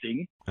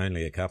interesting.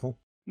 Only a couple?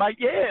 Mate,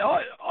 yeah,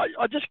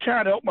 I just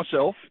can't help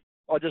myself.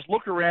 I just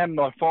look around and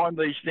I find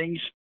these things.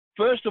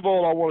 First of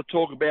all, I want to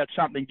talk about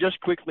something just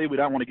quickly. We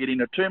don't want to get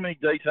into too many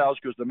details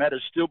because the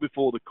matter's still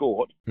before the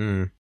court.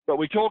 But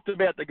we talked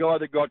about the guy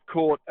that got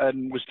caught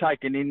and was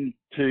taken in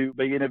to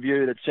be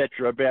interviewed,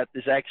 etc., about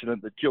this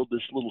accident that killed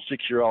this little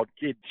 6-year-old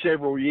kid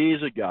several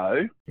years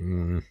ago.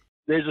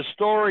 There's a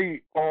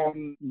story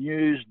on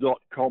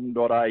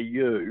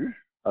news.com.au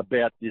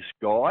about this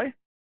guy.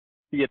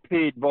 He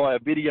appeared via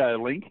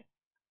video link.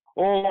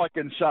 All I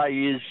can say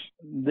is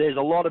there's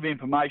a lot of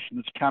information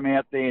that's come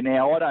out there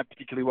now. I don't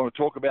particularly want to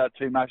talk about it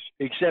too much,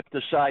 except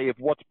to say if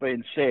what's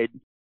been said,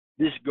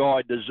 this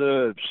guy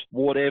deserves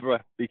whatever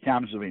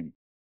becomes of him,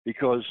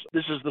 because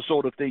this is the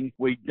sort of thing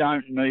we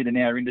don't need in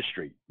our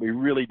industry. We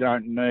really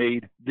don't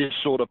need this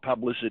sort of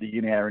publicity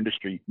in our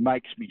industry. It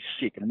makes me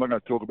sick, and I'm not going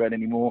to talk about it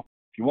anymore.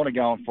 If you want to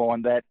go and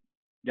find that,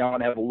 go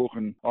and have a look,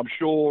 and I'm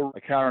sure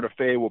A Current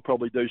Affair will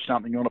probably do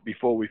something on it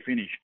before we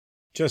finish.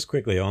 Just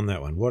quickly on that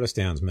one, what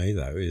astounds me,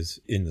 though, is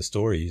in the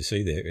story you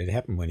see there, it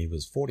happened when he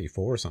was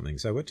 44 or something,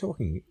 so we're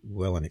talking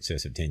well in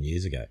excess of 10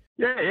 years ago.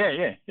 Yeah.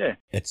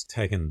 It's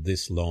taken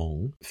this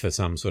long for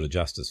some sort of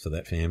justice for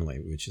that family,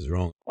 which is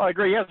wrong. I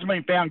agree. He hasn't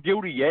been found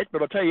guilty yet,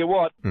 but I'll tell you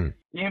what, the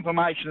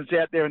information that's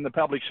out there in the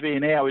public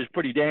sphere now is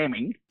pretty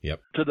damning.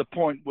 To the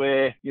point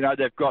where,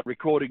 they've got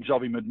recordings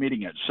of him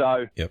admitting it.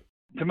 So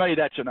to me,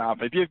 that's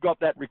enough. If you've got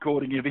that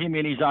recording of him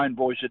in his own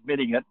voice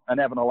admitting it and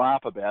having a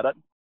laugh about it,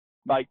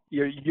 mate,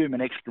 you're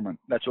human excrement.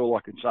 That's all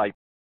I can say.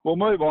 We'll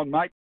move on,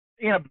 mate.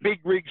 In a Big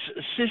Rig's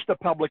sister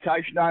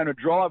publication, Owner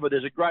Driver,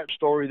 there's a great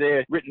story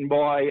there written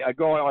by a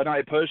guy I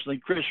know personally,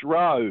 Chris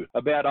Rowe,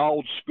 about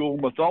old school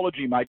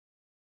mythology, mate.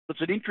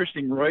 It's an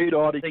interesting read.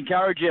 I'd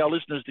encourage our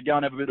listeners to go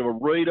and have a bit of a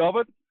read of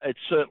it. It's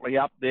certainly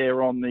up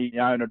there on the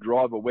Owner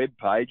Driver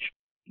webpage,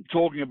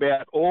 talking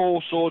about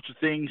all sorts of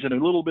things and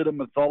a little bit of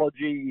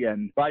mythology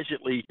and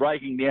basically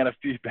breaking down a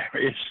few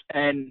barriers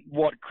and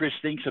what Chris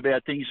thinks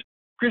about things.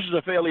 Chris is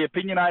a fairly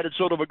opinionated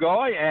sort of a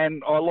guy,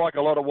 and I like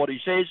a lot of what he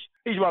says.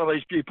 He's one of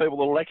these few people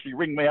that will actually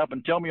ring me up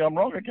and tell me I'm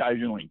wrong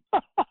occasionally.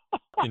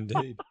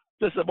 Indeed.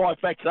 Just that my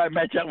facts don't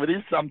match up with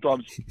his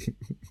sometimes.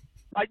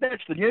 Mate,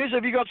 that's the news.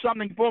 Have you got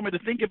something for me to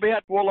think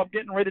about while I'm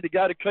getting ready to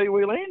go to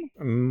Kiwi Land?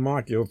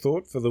 Mike, your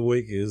thought for the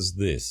week is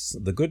this.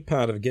 The good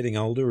part of getting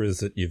older is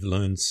that you've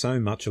learned so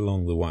much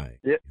along the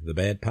way. The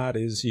bad part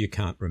is you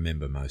can't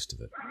remember most of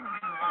it.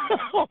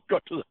 I've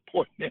got to the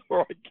point now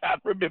where I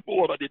can't remember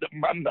what I did on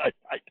Monday,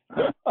 mate.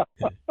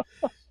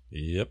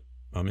 Yep,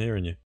 I'm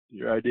hearing you.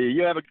 Oh dear.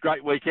 You have a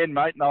great weekend,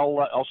 mate, and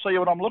I'll see you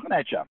when I'm looking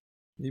at you.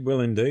 You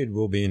will indeed.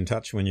 We'll be in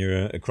touch when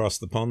you're across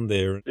the pond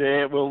there.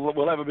 Yeah,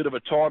 we'll have a bit of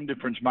a time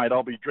difference, mate.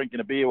 I'll be drinking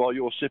a beer while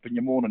you're sipping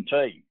your morning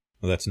tea.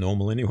 Well, that's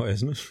normal anyway,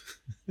 isn't it?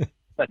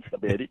 That's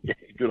about it. Yeah,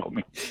 good on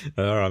me.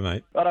 All right,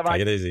 mate. Righto, mate.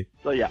 Take it easy.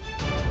 See ya.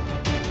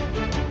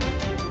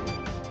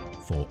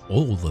 For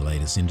all the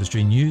latest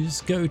industry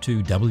news, go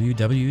to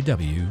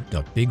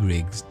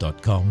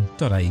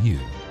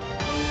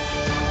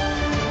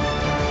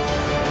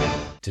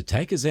www.bigrigs.com.au. To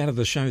take us out of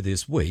the show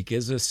this week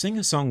is a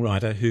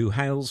singer-songwriter who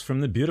hails from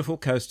the beautiful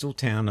coastal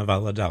town of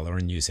Ulladulla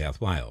in New South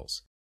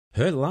Wales.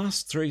 Her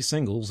last 3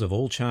 singles have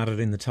all charted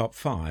in the top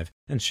 5,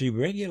 and she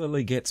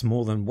regularly gets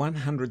more than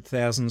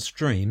 100,000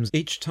 streams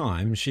each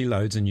time she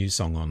loads a new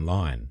song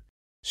online.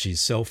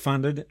 She's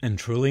self-funded and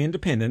truly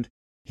independent.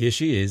 Here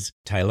she is,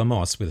 Taylor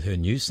Moss, with her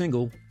new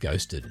single,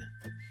 Ghosted.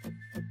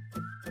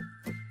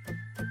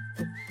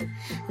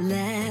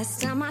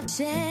 Last time I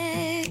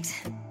checked,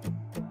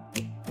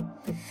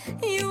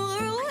 you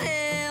were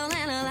well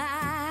and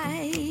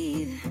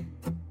alive.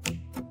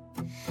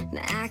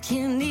 Now I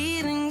can't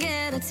even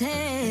get a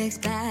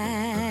text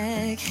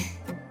back.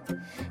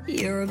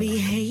 You're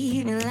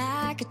behaving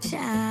like a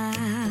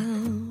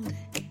child.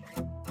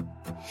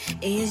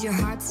 Is your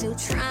heart still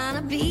trying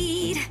to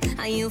beat?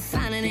 Are you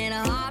finding it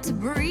hard to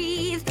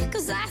breathe?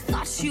 'Cause I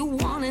thought you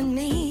wanted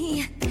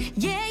me.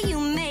 Yeah, you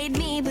made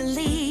me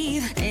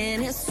believe.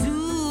 And as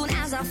soon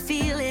as I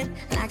feel it,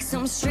 like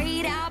some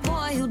straight out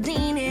boy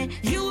Houdini,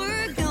 you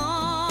were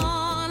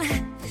gone.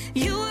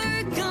 You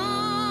were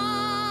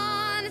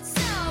gone.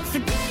 So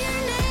forget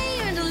your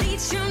name and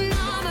delete your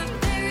number.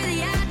 Bury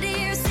the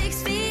idea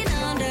 6 feet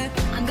under.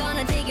 I'm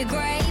gonna dig a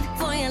grave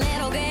for your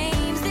little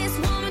games. This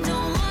woman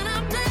don't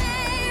wanna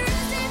play.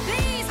 Rest in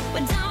peace,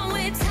 we're done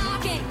with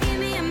talking. Give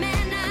me a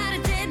man, not a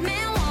dead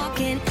man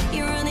walking.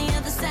 You're on the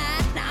other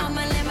side, now I'm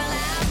gonna live my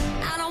life.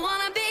 I don't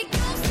wanna be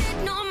ghosted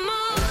no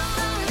more.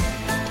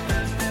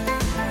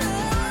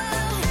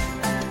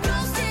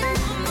 Ghosted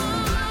no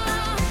more.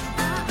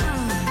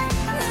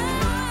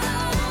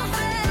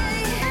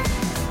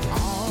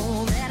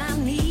 All that I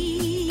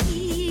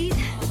need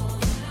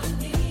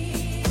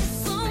is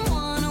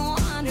someone who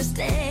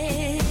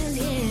understands,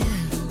 yeah.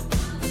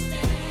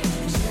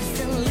 Just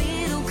a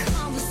little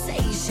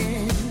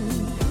conversation,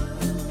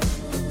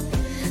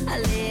 a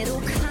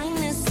little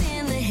kindness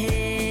in the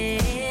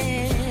head.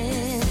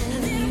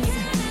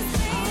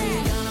 Are you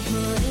gonna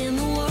put in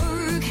the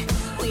work?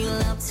 Will you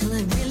love till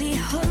it really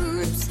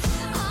hurts?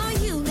 Are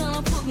you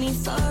gonna put me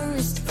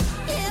first?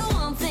 Yeah,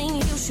 one thing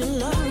you should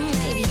learn,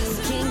 maybe you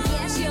can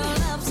get your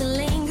love to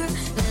linger.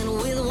 Then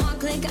with one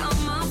click on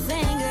my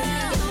finger,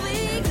 you'll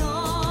be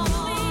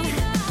gone.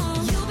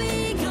 You'll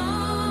be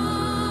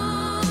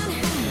gone.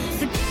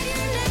 Forget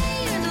your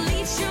name and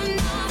delete your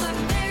number.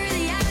 Bury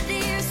the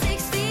idea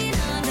 6 feet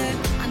under.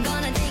 I'm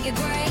gonna dig a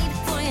grave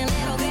for your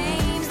little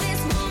games.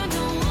 This woman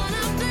don't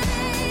wanna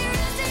play.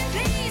 Rest in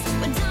peace,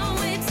 we're done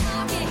with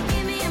talking.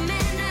 Give me a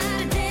man, not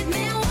a dead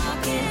man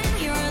walking.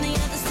 You're on the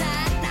other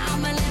side, now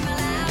I'ma live my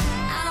life.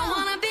 I don't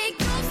wanna be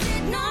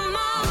ghosted no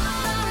more.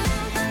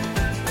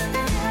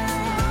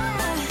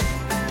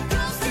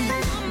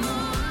 Ghosted no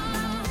more.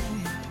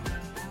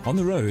 On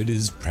the Road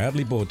is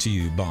proudly brought to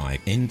you by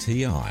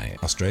NTI,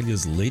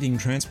 Australia's leading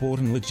transport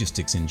and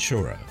logistics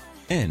insurer,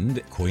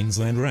 and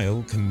Queensland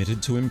Rail,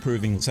 committed to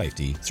improving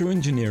safety through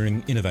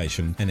engineering,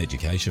 innovation and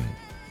education.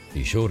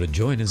 Be sure to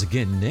join us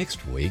again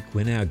next week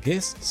when our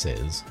guest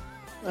says,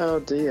 Oh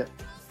dear.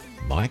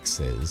 Mike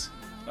says,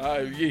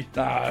 Oh, ye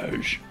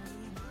knows.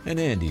 and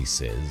Andy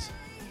says,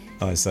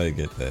 I so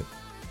get that.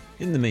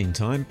 In the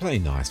meantime, play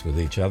nice with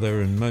each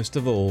other and most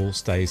of all,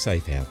 stay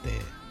safe out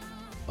there.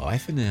 Bye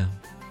for now.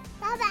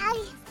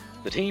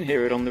 The team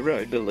here at On the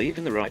Road believe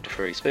in the right to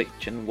free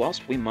speech, and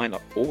whilst we might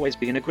not always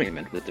be in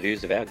agreement with the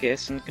views of our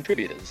guests and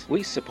contributors,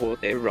 we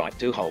support their right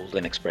to hold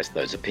and express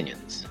those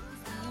opinions.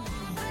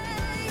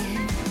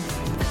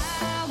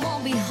 I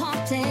won't be home.